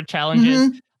 separate challenges.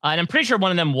 Mm-hmm. And I'm pretty sure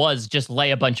one of them was just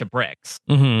lay a bunch of bricks.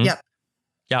 Mm-hmm. Yep.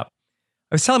 Yep.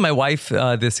 I was telling my wife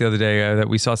this the other day that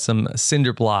we saw some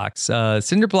cinder blocks.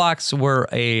 Cinder blocks were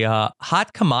a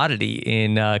hot commodity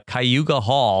in Cayuga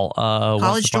Hall.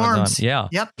 College dorms. Yeah.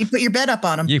 Yep. You put your bed up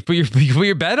on them. You put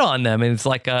your bed on them. And it's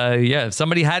like, if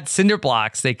somebody had cinder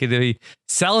blocks, they could be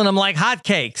selling them like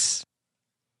hotcakes.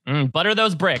 Butter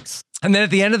those bricks. And then at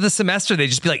the end of the semester, they'd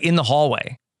just be like in the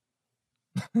hallway.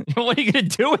 What are you going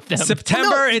to do with them?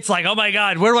 September, it's like, oh my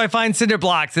God, where do I find cinder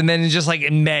blocks? And then just like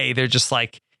in May, they're just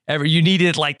like, you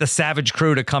needed like the Savage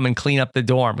crew to come and clean up the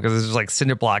dorm because there's like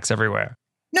cinder blocks everywhere.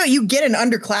 No, you get an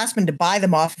underclassman to buy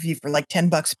them off of you for like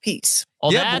 $10 a piece.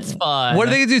 Oh, yeah, that's fun. What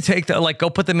are they going to do? Go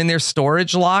put them in their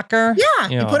storage locker? Yeah,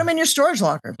 you put them in your storage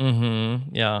locker.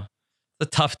 Mm-hmm. Yeah. It's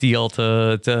a tough deal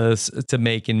to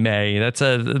make in May. It's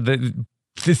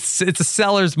a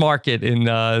seller's market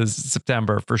in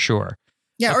September for sure.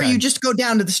 Yeah, okay. Or you just go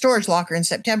down to the storage locker in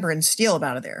September and steal them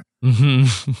out of there.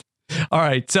 Mm-hmm. All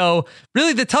right. So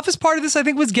really the toughest part of this, I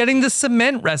think, was getting the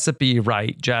cement recipe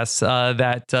right, Jess,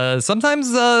 that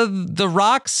sometimes the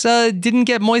rocks didn't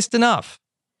get moist enough.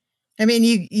 I mean,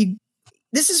 you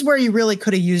this is where you really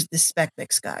could have used the spec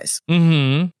mix, guys.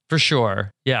 Mm-hmm. For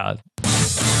sure. Yeah.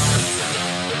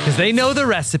 Because they know the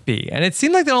recipe. And it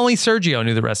seemed like that only Sergio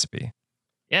knew the recipe.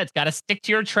 Yeah, it's got to stick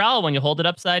to your trowel when you hold it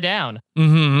upside down.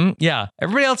 Mm-hmm. Yeah.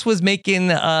 Everybody else was making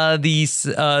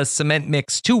the cement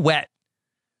mix too wet.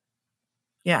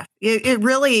 Yeah, you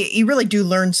really do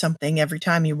learn something every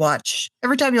time you watch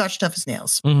Tough as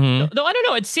Nails. Mm-hmm. Though I don't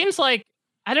know, it seems like,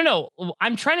 I don't know,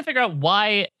 I'm trying to figure out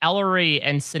why Ellery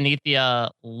and Synethia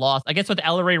lost. I guess with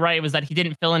Ellery, right, it was that he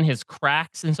didn't fill in his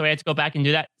cracks, and so he had to go back and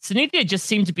do that. Synethia just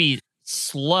seemed to be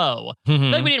slow. Mm-hmm. I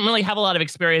feel like we didn't really have a lot of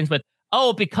experience with,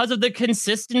 because of the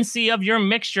consistency of your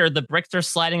mixture, the bricks are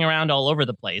sliding around all over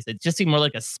the place. It just seemed more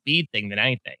like a speed thing than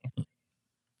anything.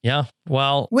 Yeah,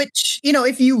 well... Which,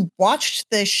 if you watched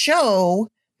the show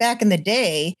back in the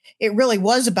day, it really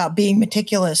was about being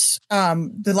meticulous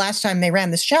the last time they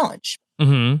ran this challenge.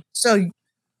 Mm-hmm. So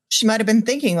she might have been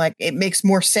thinking, like, it makes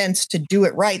more sense to do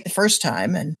it right the first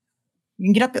time, and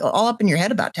you can get all up in your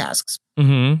head about tasks.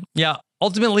 Mm-hmm. Yeah.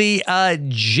 Ultimately,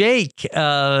 Jake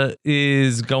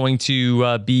is going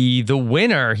to be the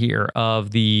winner here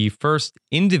of the first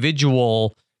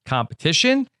individual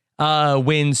competition.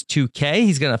 Wins 2K.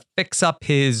 He's going to fix up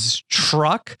his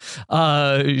truck.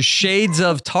 Shades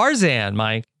of Tarzan,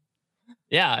 Mike.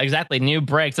 Yeah, exactly. New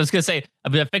brakes. I was going to say,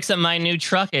 I'm going to fix up my new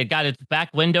truck. It got its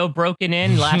back window broken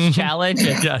in last challenge.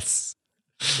 Yes.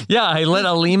 Yeah, I let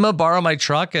Alima borrow my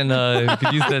truck and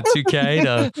could use that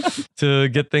 2K to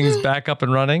get things back up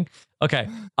and running. Okay.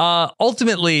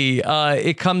 Ultimately,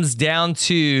 it comes down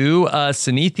to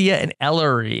Synethia and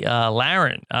Ellery.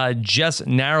 Laren just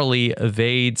narrowly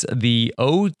evades the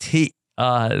OT.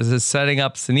 Setting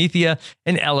up Synethia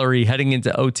and Ellery heading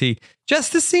into OT.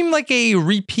 Just this seemed like a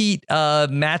repeat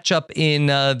matchup in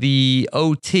the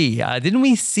OT. Didn't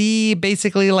we see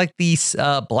basically like the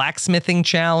blacksmithing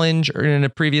challenge in a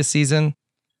previous season?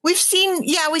 We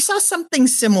saw something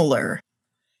similar.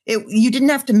 You didn't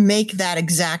have to make that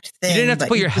exact thing. You didn't have to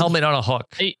put your helmet on a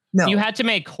hook. No. You had to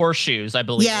make horseshoes, I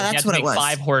believe. Yeah, that's what it was.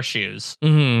 5 horseshoes.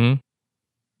 Mm-hmm.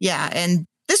 Yeah, and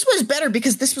this was better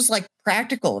because this was like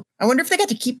practical. I wonder if they got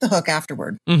to keep the hook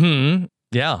afterward. Mm-hmm.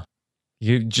 Yeah.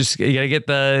 You gotta get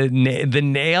the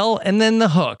nail and then the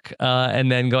hook,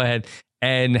 and then go ahead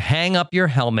and hang up your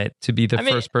helmet to be the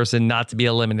first person not to be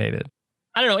eliminated.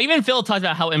 I don't know. Even Phil talked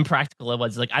about how impractical it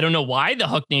was. Like, I don't know why the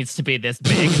hook needs to be this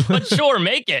big, but sure,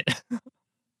 make it.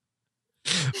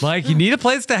 Mike, you need a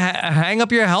place to hang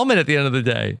up your helmet at the end of the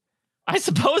day. I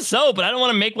suppose so, but I don't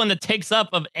want to make one that takes up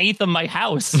an eighth of my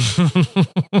house. You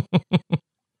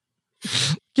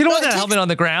don't want that helmet on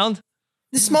the ground.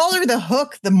 The smaller the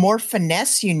hook, the more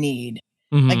finesse you need.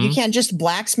 Mm-hmm. Like, you can't just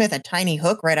blacksmith a tiny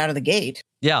hook right out of the gate.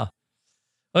 Yeah.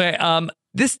 Okay.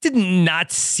 This did not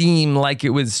seem like it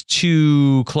was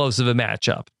too close of a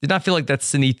matchup. Did not feel like that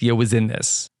Synethia was in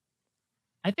this.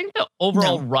 I think the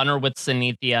overall runner with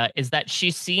Synethia is that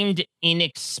she seemed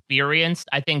inexperienced.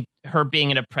 I think her being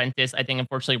an apprentice,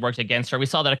 unfortunately worked against her. We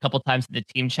saw that a couple times in the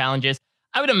team challenges.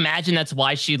 I would imagine that's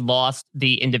why she lost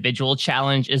the individual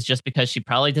challenge, is just because she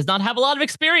probably does not have a lot of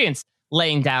experience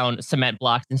laying down cement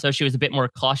blocks. And so she was a bit more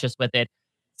cautious with it.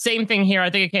 Same thing here. I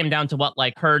think it came down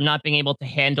to her not being able to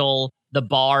handle the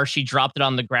bar. She dropped it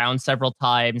on the ground several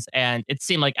times, and it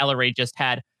seemed like Ellery just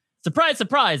had, surprise,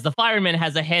 surprise, the fireman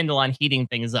has a handle on heating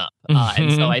things up.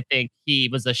 And so I think he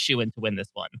was a shoo-in to win this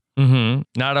one.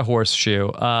 Not a horseshoe.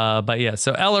 But yeah,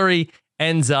 so Ellery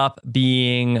ends up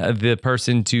being the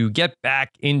person to get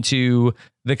back into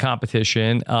the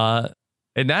competition. And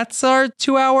that's our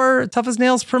 2-hour Tough as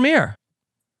Nails premiere.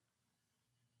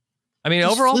 I mean,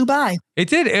 overall, flew by. It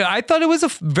did. I thought it was a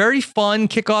very fun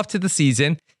kickoff to the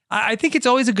season. I think it's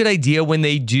always a good idea when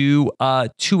they do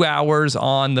 2 hours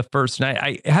on the first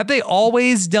night. Have they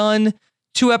always done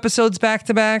 2 episodes back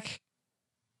to back?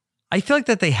 I feel like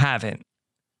that they haven't.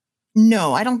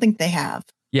 No, I don't think they have.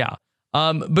 Yeah.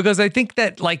 Because I think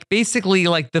that basically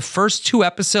the first 2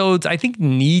 episodes, I think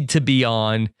need to be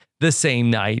on the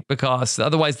same night, because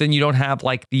otherwise then you don't have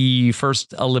the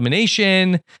first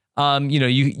elimination.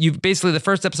 You basically, the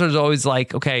first episode is always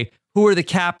okay, who are the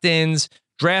captains,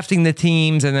 drafting the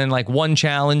teams, and then one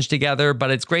challenge together.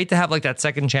 But it's great to have that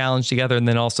second challenge together, and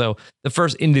then also the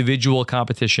first individual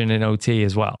competition in OT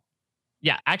as well.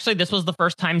 Yeah, actually, this was the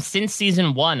first time since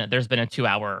season 1 there's been a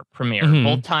 2-hour premiere.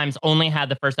 Both times only had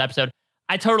the first episode.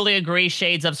 I totally agree.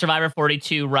 Shades of Survivor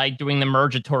 42, right? Doing the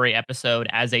Mergatory episode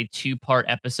as a 2-part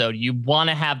episode. You want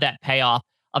to have that payoff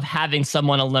of having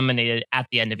someone eliminated at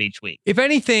the end of each week. If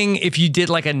anything, if you did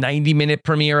a 90-minute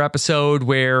premiere episode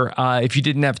where if you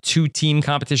didn't have 2 team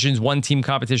competitions, 1 team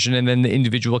competition, and then the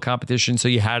individual competition, so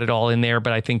you had it all in there.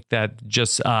 But I think that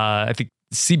I think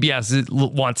CBS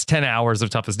wants 10 hours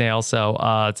of Tough as Nails. So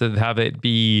to have it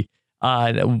be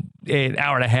an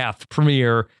hour and a half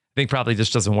premiere, I think probably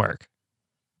just doesn't work.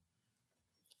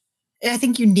 I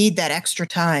think you need that extra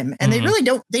time, and they really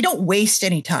don't waste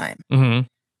any time.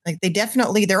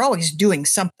 They're always doing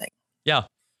something. Yeah.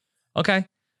 Okay.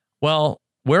 Well,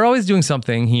 we're always doing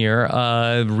something here,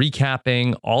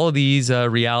 recapping all of these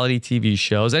reality TV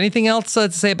shows. Anything else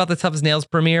to say about the Tough as Nails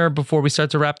premiere before we start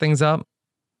to wrap things up?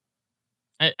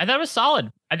 I thought it was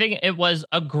solid. I think it was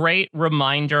a great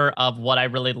reminder of what I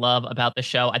really love about the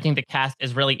show. I think the cast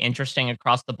is really interesting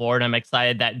across the board. I'm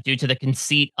excited that due to the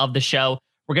conceit of the show,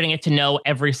 we're going to get to know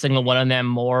every single one of them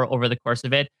more over the course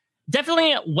of it.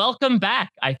 Definitely welcome back,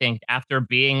 I think, after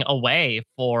being away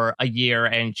for a year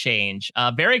and change.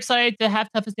 Very excited to have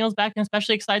Tough as Nails back, and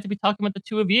especially excited to be talking with the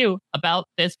 2 of you about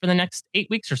this for the next 8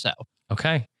 weeks or so.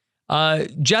 Okay.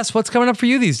 Jess, what's coming up for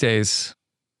you these days?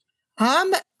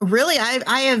 Really,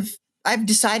 I've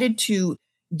decided to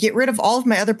get rid of all of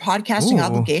my other podcasting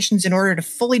obligations in order to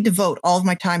fully devote all of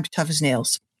my time to Tough as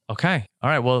Nails. Okay. All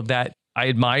right. Well, I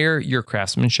admire your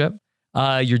craftsmanship,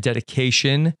 your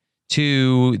dedication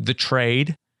to the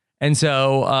trade. And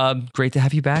so great to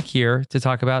have you back here to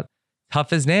talk about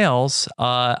Tough as Nails.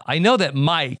 I know that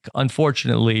Mike,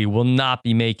 unfortunately, will not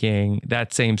be making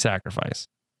that same sacrifice.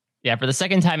 Yeah, for the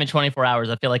second time in 24 hours,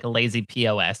 I feel like a lazy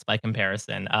POS by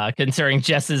comparison, considering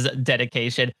Jess's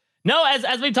dedication. No,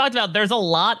 as we've talked about, there's a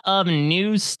lot of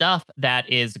new stuff that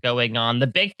is going on. The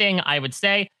big thing I would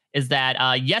say is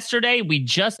that yesterday we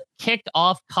just kicked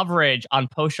off coverage on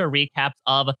post-show recaps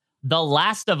of The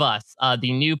Last of Us,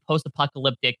 the new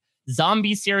post-apocalyptic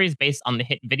zombie series based on the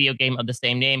hit video game of the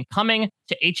same name, coming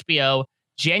to HBO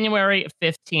January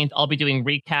 15th. I'll be doing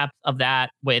recaps of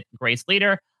that with Grace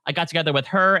Leader. I got together with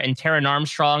her and Taryn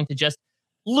Armstrong to just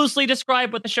loosely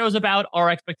describe what the show's about,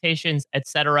 our expectations,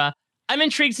 etc. I'm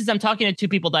intrigued since I'm talking to 2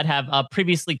 people that have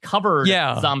previously covered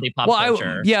zombie pop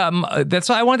culture. That's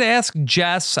why I wanted to ask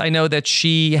Jess. I know that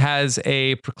she has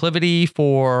a proclivity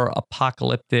for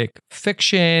apocalyptic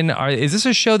fiction. Is this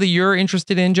a show that you're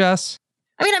interested in, Jess?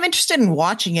 I mean, I'm interested in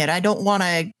watching it. I don't want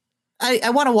to. I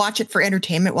want to watch it for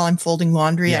entertainment while I'm folding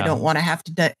laundry. Yeah. I don't want to have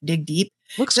to dig deep.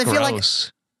 Looks gross. I feel like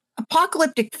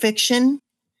apocalyptic fiction,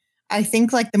 I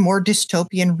think the more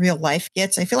dystopian real life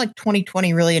gets, I feel like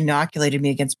 2020 really inoculated me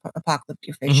against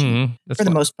apocalyptic fiction for the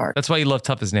most part. That's why you love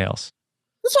Tough as Nails.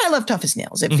 That's why I love Tough as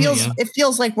Nails. It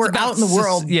feels like we're out in the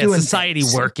world doing society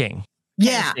things. Working.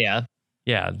 Yeah.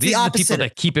 These are the people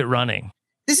that keep it running.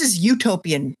 This is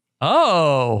utopian.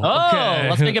 Okay.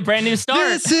 Let's make a brand new start.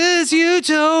 This is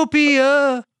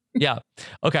utopia. Yeah.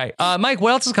 Okay. Mike,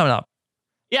 what else is coming up?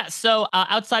 Yeah, so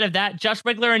outside of that, Josh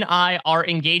Wigler and I are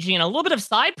engaging in a little bit of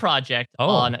side project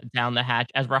on Down the Hatch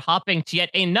as we're hopping to yet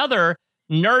another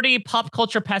nerdy pop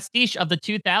culture pastiche of the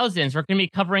 2000s. We're going to be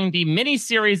covering the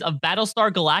mini-series of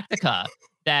Battlestar Galactica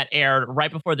that aired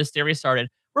right before the series started.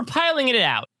 We're piling it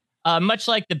out, much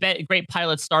like the great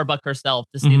pilot Starbuck herself,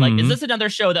 to see, is this another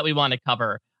show that we want to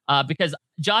cover? because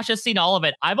Josh has seen all of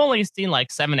it. I've only seen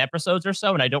like 7 episodes or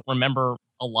so, and I don't remember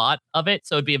a lot of it.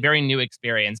 So it'd be a very new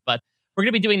experience. But we're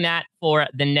going to be doing that for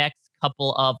the next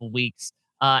couple of weeks.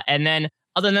 And then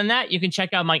other than that, you can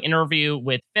check out my interview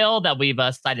with Phil that we've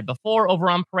cited before over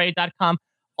on Parade.com.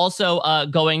 Also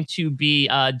going to be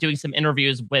doing some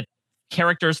interviews with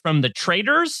characters from The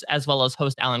Traitors, as well as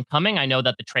host Alan Cumming. I know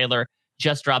that the trailer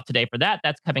just dropped today for that.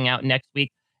 That's coming out next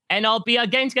week. And I'll be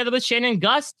getting together with Shannon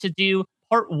Gus to do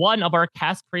part 1 of our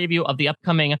cast preview of the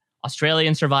upcoming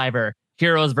Australian Survivor,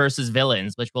 Heroes versus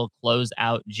Villains, which will close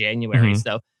out January.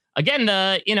 So again,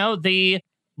 the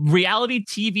reality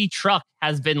TV truck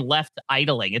has been left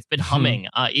idling. It's been humming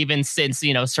even since,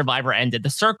 Survivor ended. The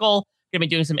Circle, going to be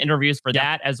doing some interviews for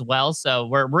that as well. So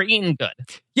we're eating good.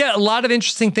 Yeah, a lot of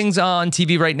interesting things on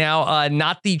TV right now.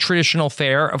 Not the traditional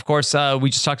fare. Of course, we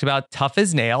just talked about Tough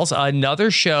as Nails, another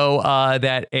show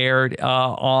that aired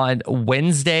on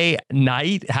Wednesday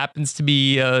night. Happens to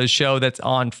be a show that's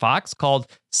on Fox called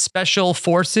Special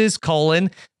Forces,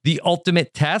 The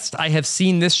Ultimate Test. I have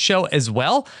seen this show as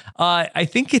well. I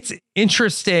think it's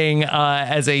interesting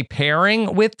as a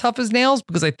pairing with Tough as Nails,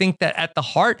 because I think that at the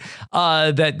heart,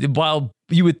 that while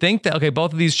you would think that, okay,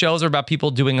 both of these shows are about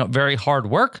people doing very hard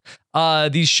work,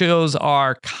 these shows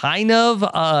are kind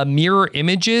of mirror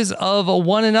images of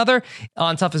one another.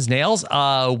 On Tough as Nails,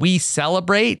 we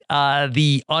celebrate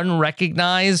the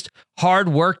unrecognized,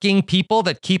 hardworking people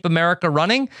that keep America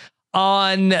running.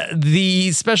 On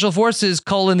the Special Forces,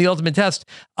 The Ultimate Test,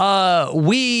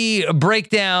 we break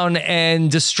down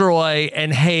and destroy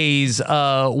and haze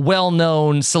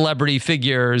well-known celebrity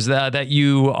figures that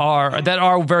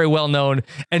are very well-known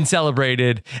and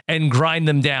celebrated, and grind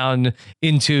them down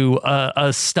into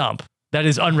a stump that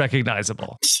is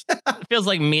unrecognizable. It feels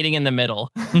like meeting in the middle.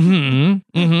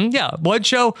 Yeah, one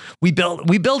show we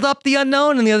build up the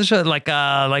unknown, and the other show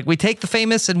like we take the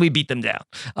famous and we beat them down.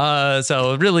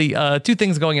 So really, two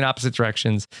things going in opposite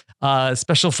directions.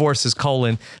 Special Forces,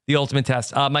 The Ultimate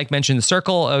Test. Mike mentioned The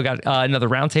Circle. We got another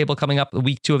roundtable coming up,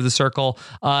 week 2 of The Circle.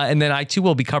 And then I too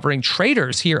will be covering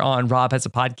Traitors here on Rob Has a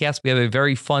Podcast. We have a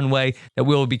very fun way that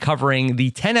we will be covering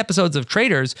the 10 episodes of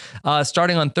Traitors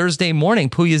starting on Thursday morning.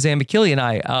 Puya Zambakili and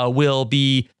I will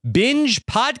be binge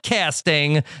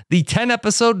podcasting the 10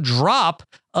 episode drop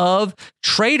of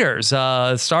Traitors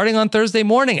starting on Thursday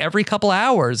morning. Every couple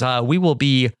hours, we will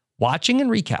be watching and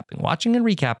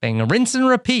recapping, rinse and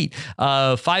repeat.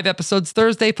 5 episodes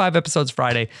Thursday, 5 episodes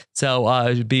Friday. So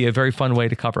it would be a very fun way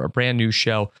to cover a brand new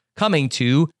show coming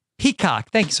to Peacock.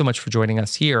 Thank you so much for joining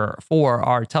us here for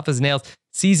our Tough as Nails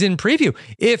season preview.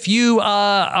 If you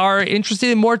are interested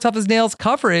in more Tough as Nails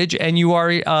coverage and you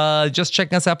are just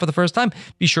checking us out for the first time,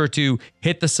 be sure to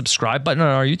hit the subscribe button on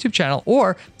our YouTube channel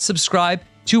or subscribe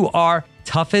to our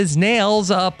Tough as Nails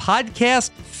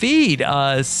podcast feed.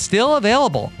 Still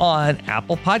available on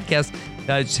Apple Podcasts.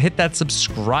 Just hit that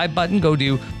subscribe button. Go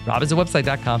to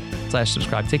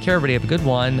robhasawebsite.com/subscribe. Take care, everybody. Have a good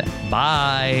one.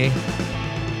 Bye.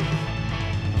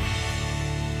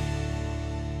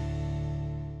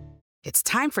 It's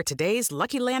time for today's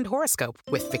Lucky Land horoscope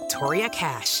with Victoria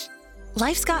Cash.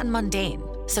 Life's gotten mundane,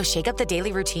 so shake up the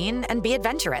daily routine and be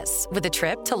adventurous with a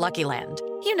trip to Lucky Land.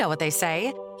 You know what they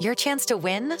say, your chance to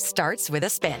win starts with a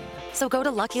spin. So go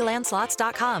to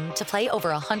LuckyLandSlots.com to play over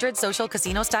 100 social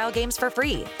casino-style games for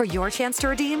free for your chance to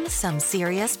redeem some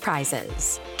serious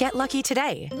prizes. Get lucky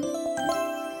today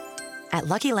at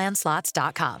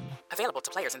LuckyLandSlots.com. Available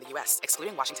to players in the U.S.,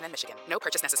 excluding Washington and Michigan. No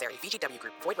purchase necessary. VGW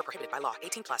Group. Void where prohibited by law.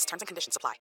 18+. Terms and conditions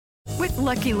apply. With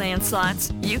Lucky Land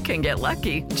Slots, you can get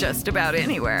lucky just about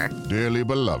anywhere. Dearly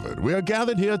beloved, we are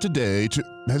gathered here today to...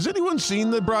 Has anyone seen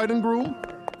the bride and groom?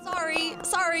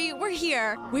 Sorry, we're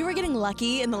here. We were getting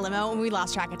lucky in the limo and we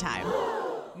lost track of time.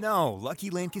 No, Lucky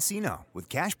Land Casino, with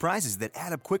cash prizes that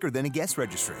add up quicker than a guest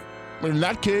registry. In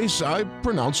that case, I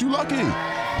pronounce you lucky.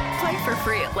 Play for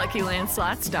free at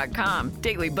LuckyLandSlots.com.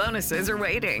 Daily bonuses are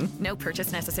waiting. No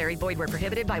purchase necessary. Void where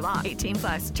prohibited by law.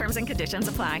 18+. Terms and conditions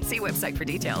apply. See website for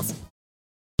details.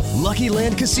 Lucky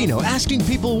Land Casino, asking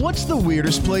people, what's the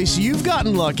weirdest place you've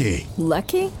gotten lucky?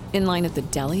 Lucky? In line at the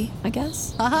deli, I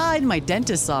guess? Aha, in my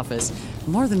dentist's office.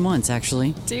 More than once,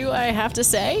 actually. Do I have to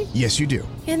say? Yes, you do.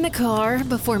 In the car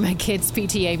before my kids'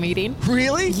 PTA meeting.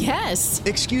 Really? Yes.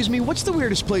 Excuse me, what's the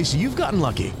weirdest place you've gotten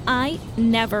lucky? I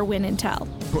never win and tell.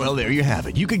 Well, there you have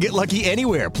it. You can get lucky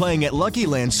anywhere, playing at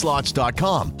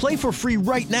LuckyLandSlots.com. Play for free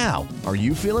right now. Are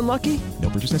you feeling lucky? No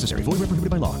purchase necessary. Void where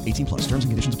prohibited by law. 18+. Terms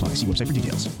and conditions apply. See website for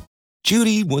details.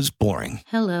 Judy was boring.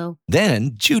 Hello.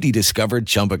 Then Judy discovered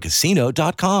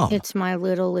ChumbaCasino.com. It's my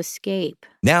little escape.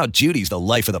 Now Judy's the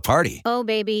life of the party. Oh,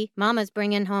 baby, mama's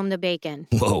bringing home the bacon.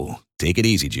 Whoa, take it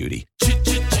easy, Judy.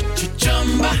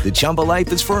 The Chumba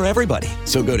life is for everybody.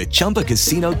 So go to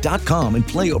ChumbaCasino.com and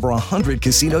play over 100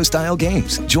 casino-style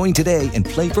games. Join today and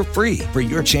play for free for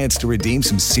your chance to redeem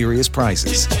some serious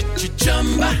prizes.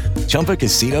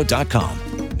 ChumbaCasino.com.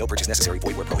 No purchase necessary.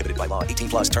 Void where prohibited by law. 18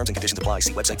 plus terms and conditions apply.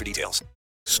 See website for details.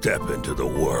 Step into the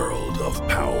world of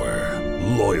power,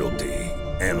 loyalty,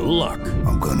 and luck.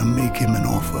 I'm gonna make him an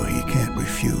offer he can't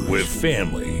refuse. With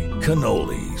family,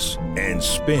 cannolis, and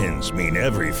spins mean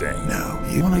everything. Now,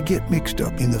 you wanna get mixed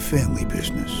up in the family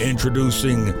business.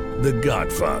 Introducing The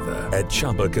Godfather at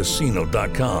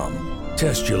ChumbaCasino.com.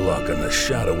 Test your luck in the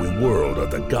shadowy world of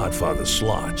The Godfather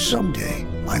slot. Someday,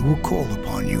 I will call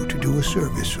upon you to do a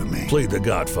service for me. Play The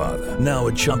Godfather, now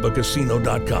at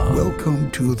ChumbaCasino.com. Welcome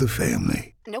to the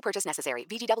family. No purchase necessary.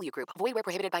 VGW Group. Void where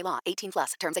prohibited by law. 18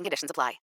 plus. Terms and conditions apply.